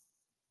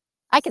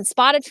can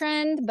spot a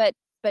trend, but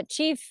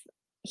Chief,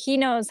 he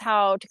knows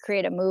how to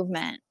create a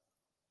movement.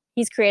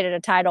 He's created a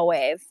tidal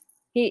wave.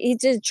 He's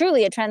just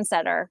truly a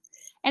trendsetter.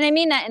 And I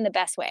mean that in the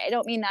best way. I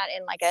don't mean that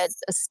in like a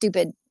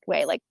stupid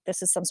way, like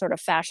this is some sort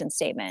of fashion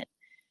statement.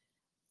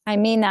 I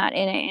mean that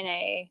in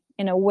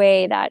a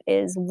way that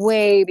is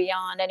way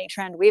beyond any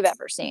trend we've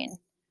ever seen.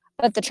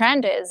 But the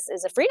trend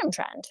is a freedom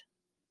trend.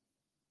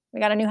 We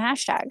got a new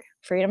hashtag,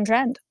 freedom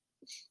trend,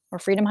 or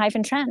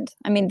freedom-trend.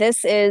 I mean,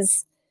 this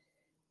is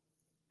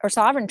our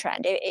sovereign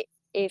trend.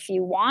 If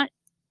you want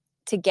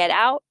to get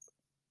out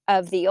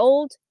of the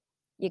old,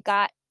 you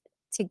got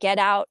to get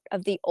out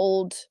of the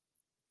old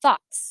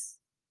thoughts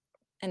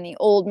and the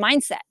old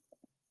mindset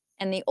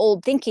and the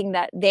old thinking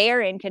that they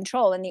are in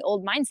control, and the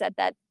old mindset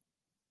that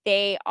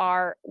they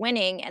are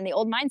winning, and the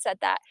old mindset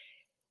that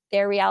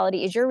their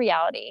reality is your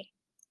reality.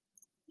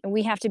 And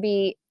we have to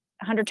be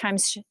 100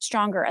 times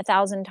stronger,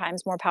 1,000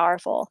 times more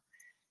powerful.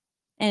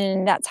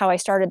 And that's how I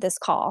started this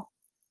call.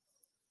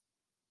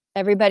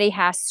 Everybody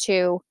has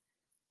to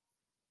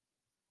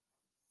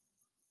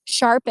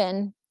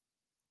sharpen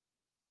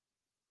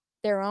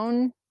their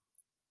own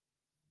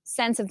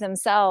sense of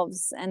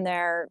themselves and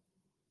their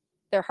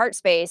heart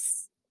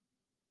space,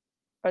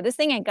 or this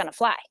thing ain't gonna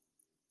fly.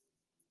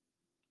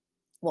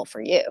 Well,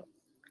 for you.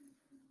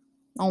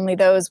 Only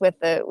those with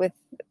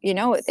you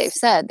know what they've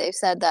said. They've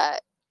said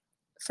that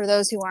for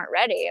those who aren't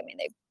ready, I mean,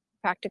 they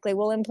practically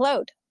will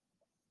implode.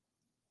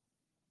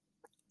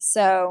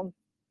 So,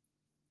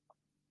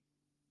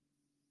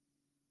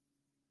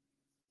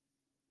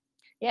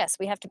 yes,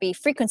 we have to be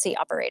frequency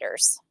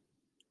operators.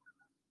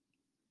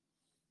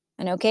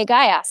 An okay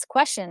guy asks,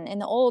 question, in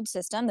the old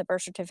system, the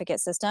birth certificate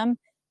system,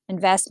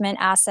 investment,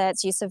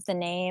 assets, use of the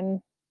name,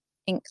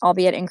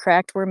 albeit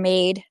incorrect, were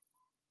made.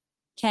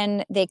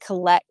 Can we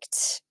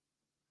collect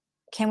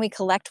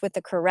with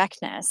the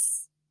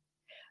correctness?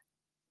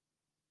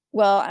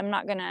 Well, I'm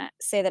not going to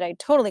say that I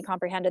totally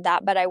comprehended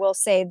that, but I will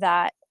say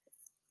that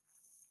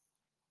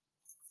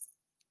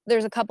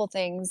there's a couple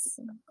things.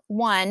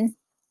 One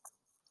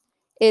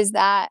is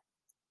that,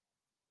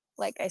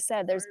 like I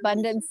said, there's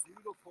abundance.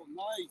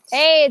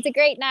 Hey, it's a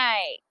great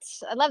night.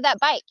 I love that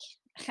bike.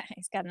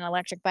 He's got an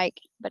electric bike,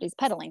 but he's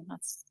pedaling.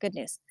 That's good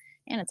news.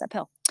 And it's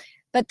uphill.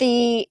 But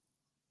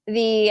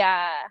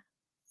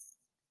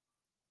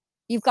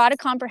you've got to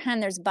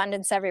comprehend there's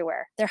abundance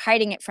everywhere. They're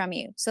hiding it from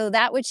you. So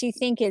that which you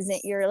think is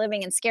that you're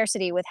living in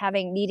scarcity with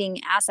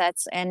needing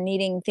assets and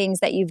needing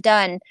things that you've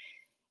done,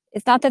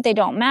 it's not that they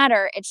don't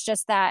matter. It's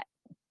just that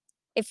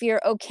if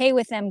you're okay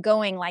with them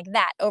going like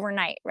that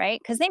overnight, right?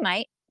 Because they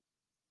might.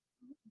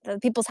 The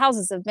people's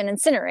houses have been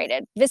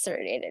incinerated,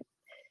 eviscerated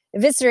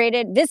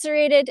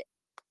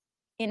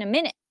in a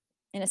minute,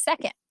 in a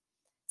second.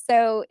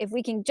 So if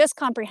we can just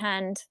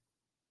comprehend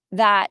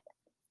that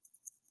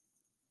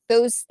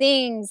those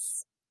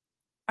things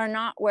are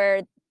not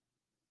where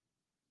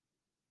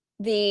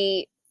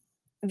the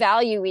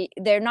value,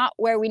 they're not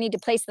where we need to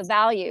place the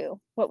value.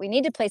 What we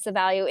need to place the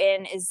value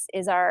in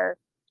is our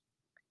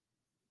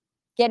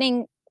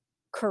getting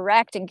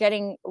correct and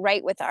getting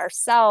right with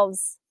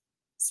ourselves,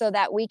 so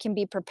that we can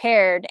be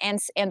prepared and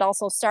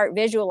also start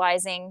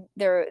visualizing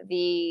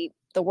the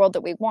world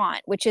that we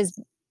want, which is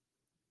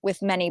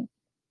with many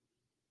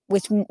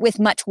with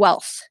much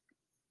wealth.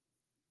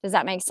 Does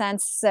that make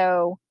sense?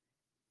 So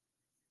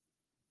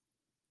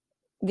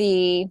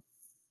the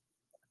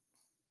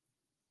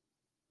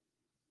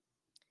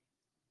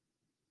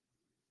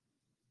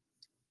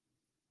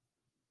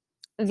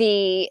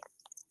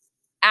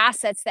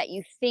assets that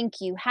you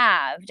think you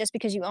have, just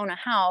because you own a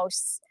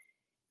house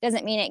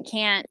doesn't mean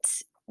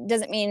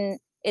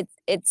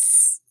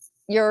it's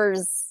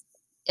yours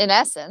in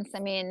essence. I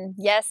mean,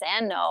 yes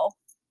and no.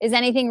 Is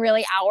anything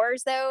really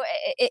ours though?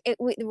 I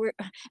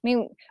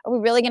mean, are we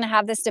really going to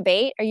have this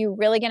debate? Are you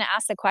really going to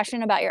ask the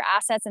question about your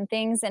assets and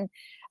things? And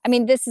I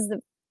mean, this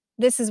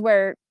is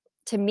where,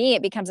 to me,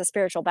 it becomes a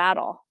spiritual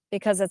battle,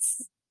 because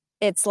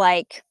it's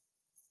like,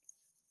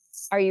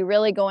 are you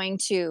really going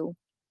to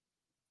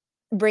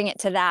bring it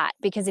to that?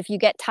 Because if you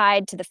get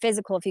tied to the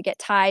physical, if you get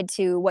tied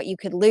to what you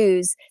could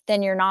lose,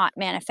 then you're not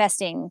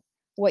manifesting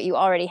what you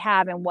already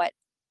have, and what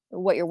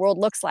your world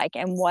looks like,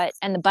 and the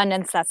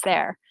abundance that's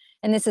there.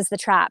 And this is the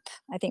trap.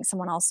 I think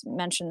someone else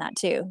mentioned that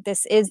too.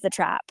 This is the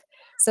trap.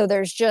 So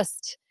there's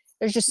just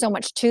so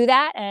much to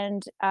that.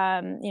 And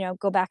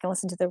go back and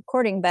listen to the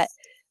recording, but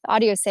the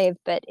audio saved,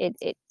 but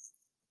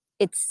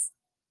it's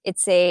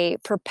a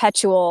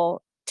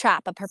perpetual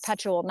trap, a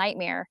perpetual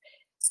nightmare.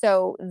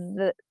 So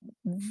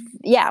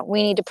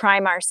we need to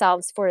prime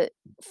ourselves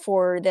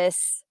for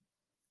this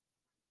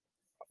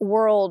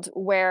world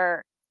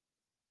where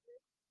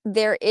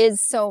there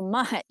is so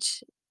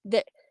much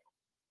that,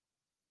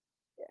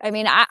 I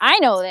mean, I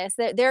know this,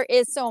 that there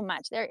is so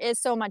much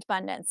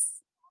abundance.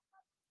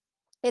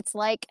 It's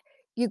like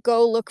you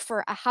go look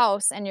for a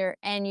house and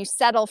you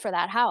settle for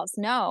that house.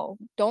 No,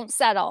 don't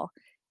settle.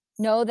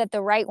 Know that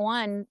the right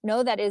one,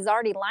 know that is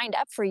already lined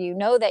up for you.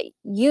 Know that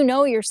you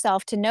know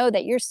yourself to know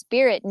that your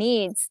spirit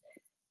needs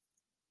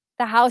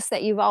the house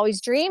that you've always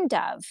dreamed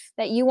of,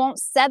 that you won't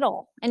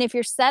settle. And if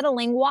you're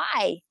settling,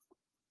 why?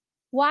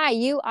 Why?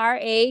 You are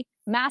a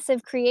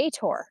massive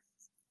creator.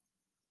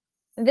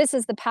 This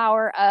is the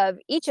power of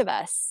each of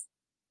us.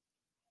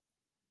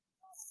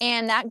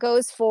 And that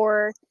goes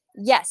for,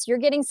 yes, you're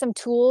getting some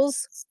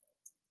tools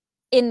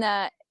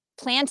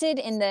planted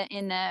in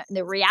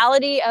the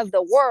reality of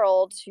the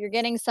world. You're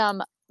getting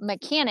some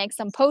mechanics,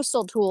 some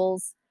postal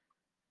tools,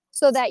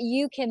 so that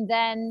you can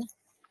then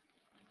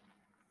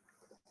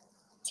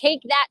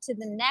take that to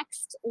the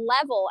next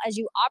level as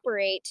you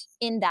operate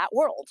in that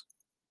world.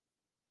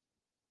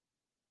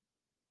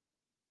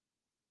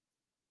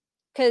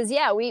 Because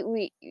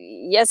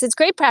yes, it's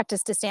great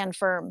practice to stand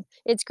firm.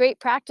 It's great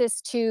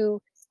practice to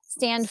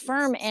stand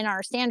firm in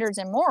our standards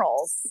and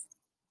morals.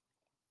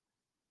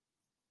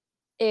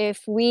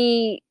 If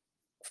we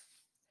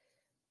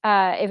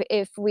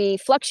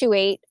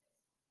fluctuate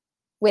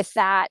with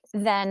that,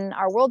 then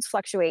our worlds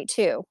fluctuate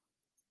too.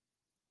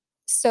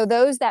 So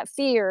those that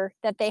fear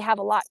that they have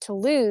a lot to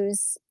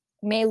lose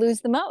may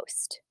lose the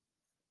most.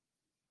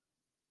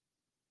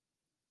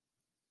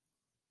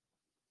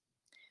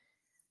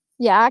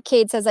 Yeah,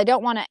 Kate says, I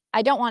don't want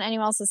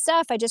anyone else's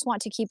stuff. I just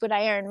want to keep what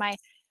I earn. I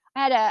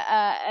had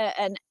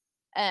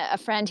a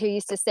friend who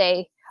used to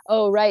say,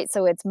 "Oh, right,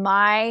 so it's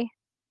my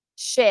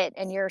shit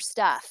and your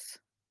stuff."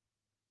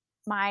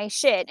 My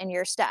shit and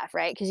your stuff,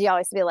 right? Because you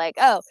always be like,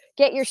 "Oh,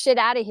 get your shit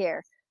out of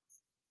here,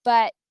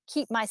 but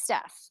keep my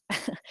stuff.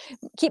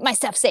 Keep my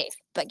stuff safe,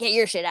 but get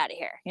your shit out of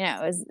here."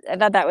 I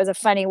thought that was a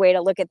funny way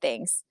to look at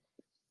things.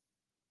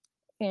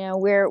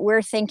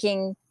 We're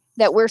thinking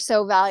that we're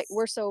so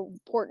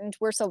important,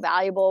 we're so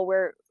valuable,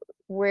 we're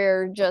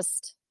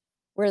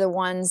the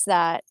ones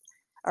that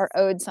are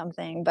owed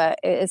something. But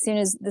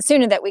the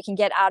sooner that we can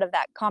get out of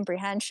that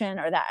comprehension,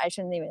 or that,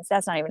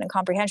 that's not even a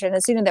comprehension,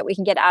 the sooner that we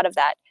can get out of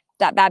that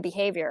bad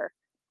behavior,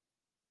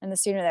 and the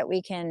sooner that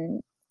we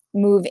can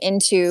move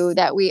into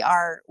that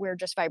we're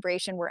just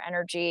vibration, we're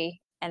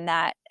energy, and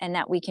that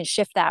we can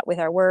shift that with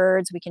our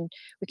words. We can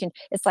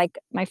it's like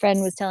my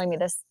friend was telling me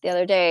this the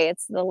other day.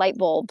 It's the light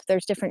bulb.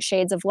 There's different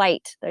shades of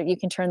light. You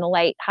can turn the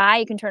light high,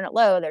 you can turn it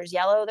low. There's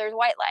yellow, there's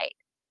white light.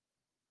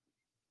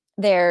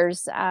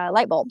 There's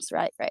light bulbs,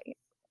 right?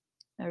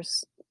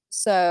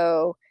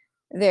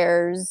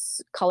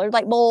 There's colored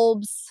light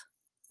bulbs,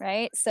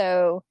 right?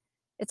 So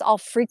it's all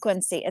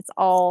frequency. It's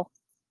all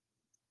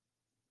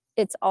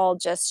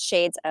just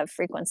shades of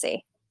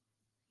frequency.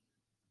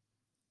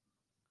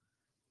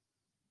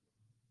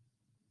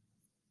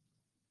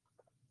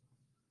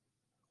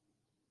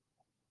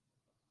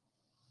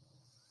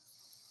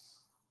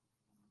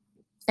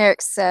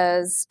 Eric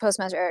says,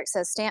 Postmaster Eric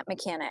says, stamp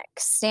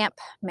mechanics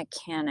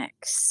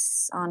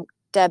on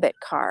debit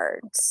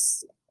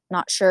cards.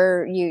 Not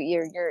sure.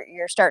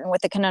 You're starting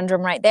with the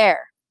conundrum right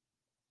there.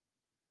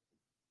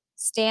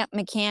 Stamp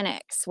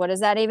mechanics. What does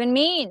that even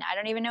mean? I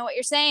don't even know what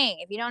you're saying.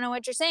 If you don't know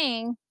what you're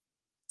saying,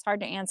 it's hard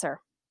to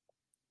answer.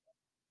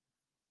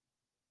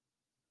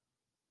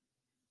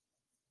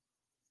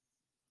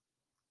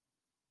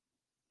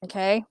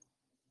 Okay? I'm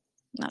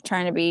not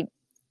trying to be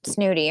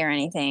snooty or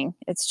anything.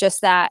 It's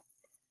just that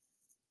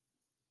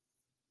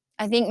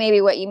I think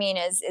maybe what you mean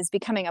is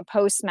becoming a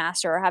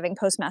postmaster or having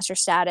postmaster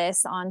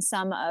status on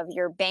some of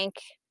your bank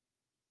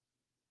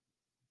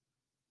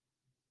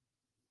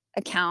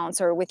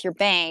accounts or with your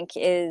bank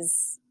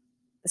is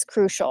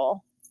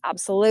crucial.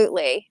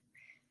 Absolutely.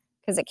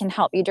 Because it can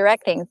help you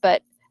direct things.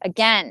 But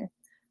again,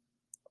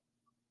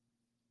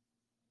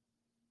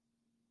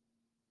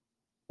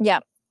 yeah,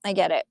 I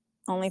get it.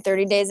 Only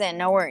 30 days in,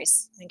 no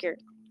worries. I think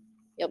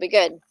you'll be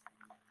good.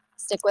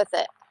 Stick with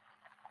it.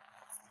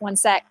 One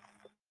sec.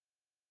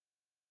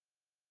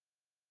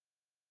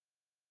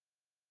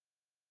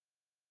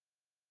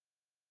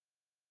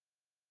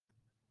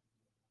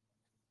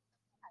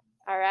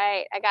 All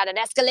right, I got an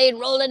Escalade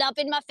rolling up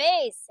in my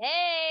face.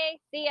 Hey,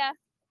 see ya.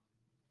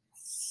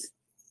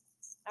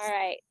 All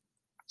right,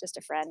 just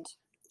a friend.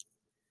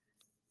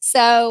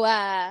 So,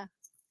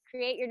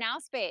 create your now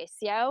space,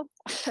 yo.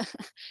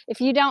 If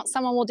you don't,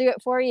 someone will do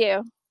it for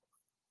you.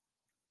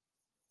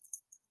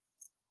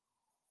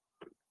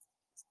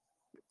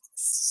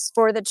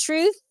 For the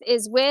truth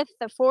is with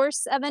the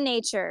force of a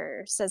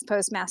nature, says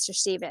Postmaster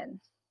Stephen.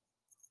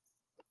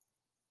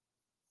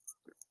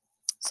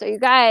 So you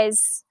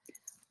guys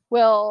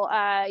will,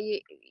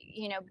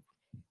 you know,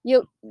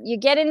 you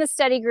get in the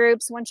study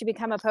groups once you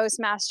become a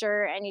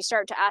postmaster, and you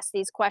start to ask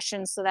these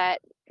questions so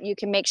that you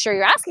can make sure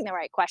you're asking the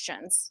right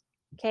questions.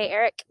 Okay,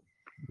 Eric?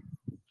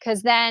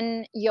 Because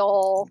then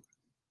you'll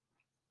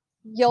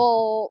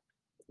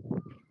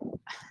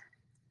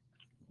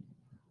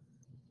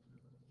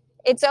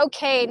it's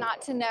okay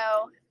not to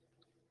know.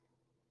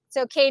 It's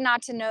okay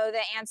not to know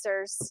the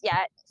answers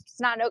yet.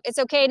 It's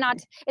okay not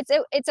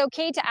it's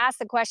okay to ask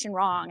the question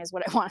wrong, is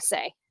what I want to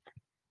say.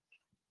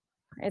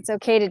 It's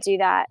okay to do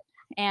that,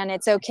 and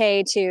it's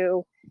okay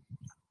to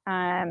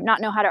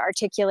not know how to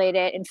articulate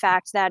it. In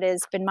fact, that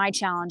has been my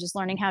challenge, is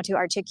learning how to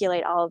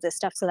articulate all of this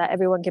stuff so that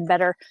everyone can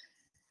better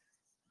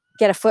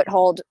get a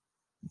foothold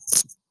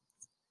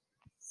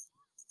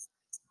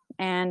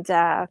and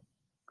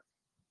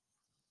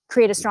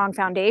create a strong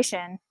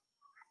foundation.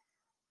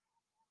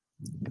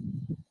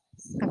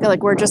 I feel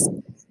like we're just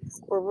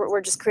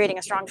creating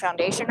a strong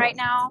foundation right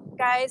now,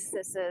 guys.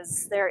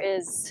 There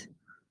is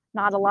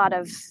not a lot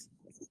of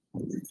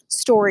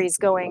stories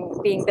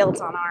being built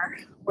on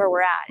where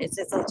we're at. It's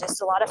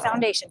just a lot of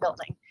foundation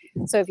building.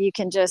 So if you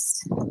can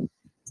just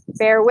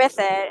bear with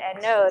it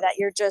and know that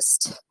you're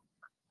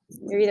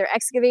either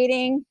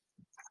excavating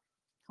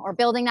or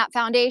building that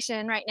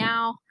foundation right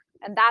now,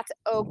 and that's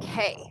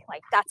okay.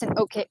 Like that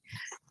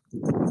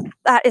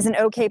is an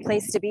okay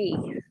place to be.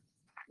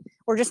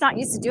 We're just not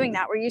used to doing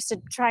that. We're used to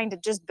trying to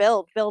just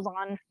build.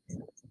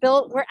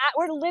 We're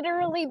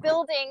literally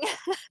building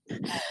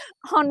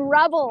on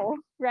rubble,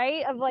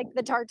 right? Of like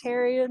the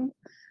Tartarian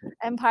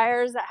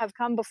empires that have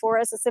come before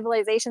us, the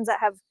civilizations that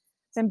have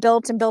been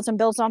built and built and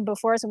built on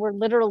before us, and we're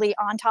literally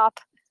on top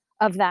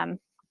of them,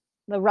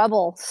 the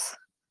rubble.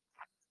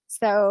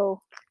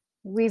 So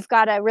we've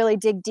got to really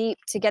dig deep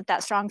to get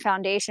that strong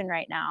foundation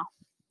right now,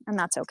 and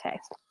that's okay.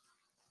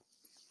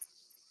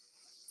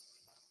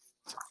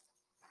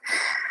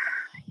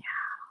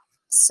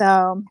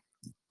 So,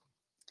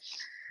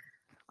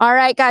 all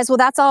right, guys. Well,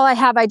 that's all I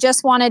have. I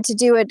just wanted to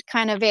do a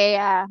kind of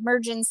a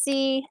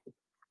emergency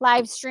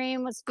live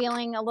stream. Was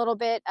feeling a little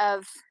bit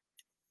of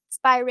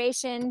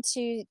inspiration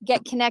to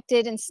get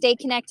connected and stay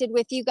connected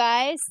with you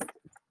guys.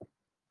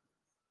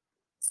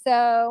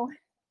 So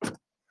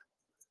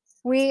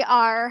we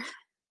are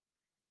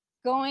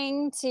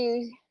going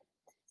to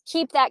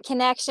keep that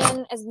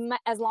connection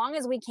as long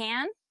as we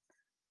can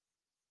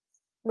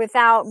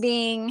without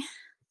being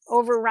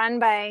overrun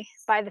by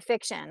the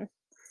fiction.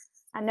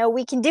 I know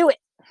we can do it.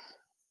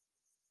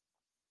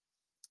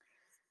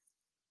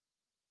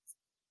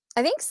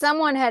 I think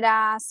someone had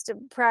asked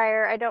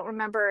prior, I don't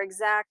remember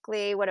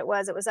exactly what it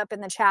was up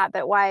in the chat,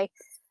 but why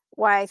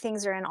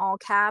things are in all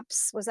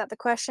caps. Was that the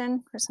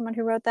question for someone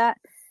who wrote that?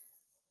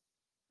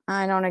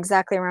 I don't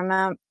exactly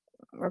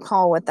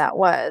recall what that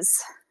was,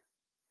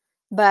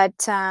 but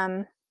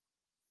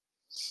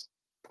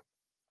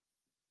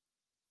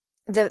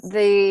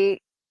the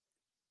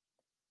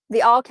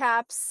all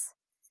caps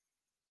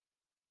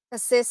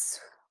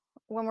assists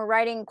when we're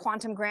writing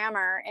quantum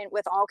grammar, and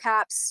with all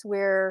caps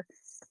we're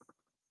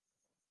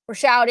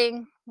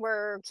shouting,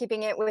 we're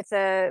keeping it with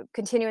the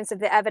continuance of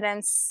the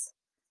evidence.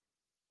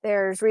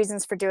 There's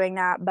reasons for doing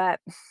that, but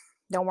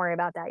don't worry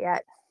about that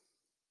yet.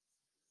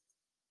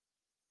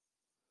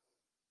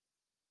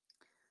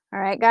 All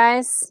right,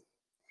 guys,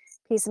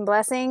 peace and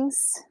blessings.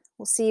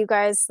 We'll see you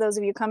guys, those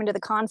of you coming to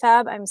the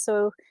confab. I'm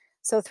so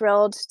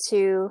thrilled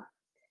to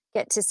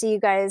get to see you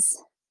guys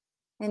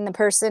in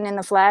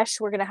the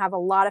flesh. We're going to have a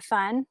lot of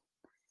fun.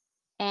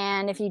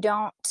 And if you're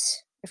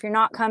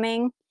not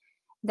coming,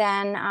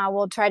 then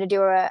we'll try to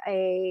do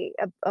a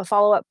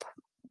follow-up.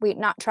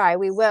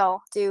 We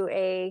will do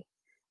a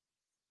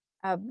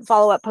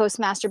follow-up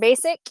Postmaster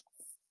Basic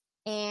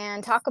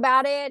and talk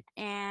about it.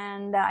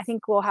 And I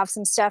think we'll have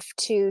some stuff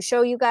to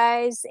show you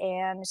guys,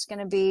 and it's going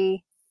to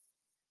be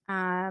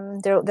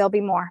There'll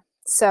be more.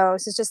 So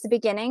this is just the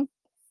beginning.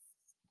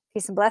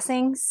 Peace and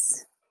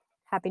blessings.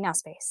 Happy now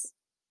space.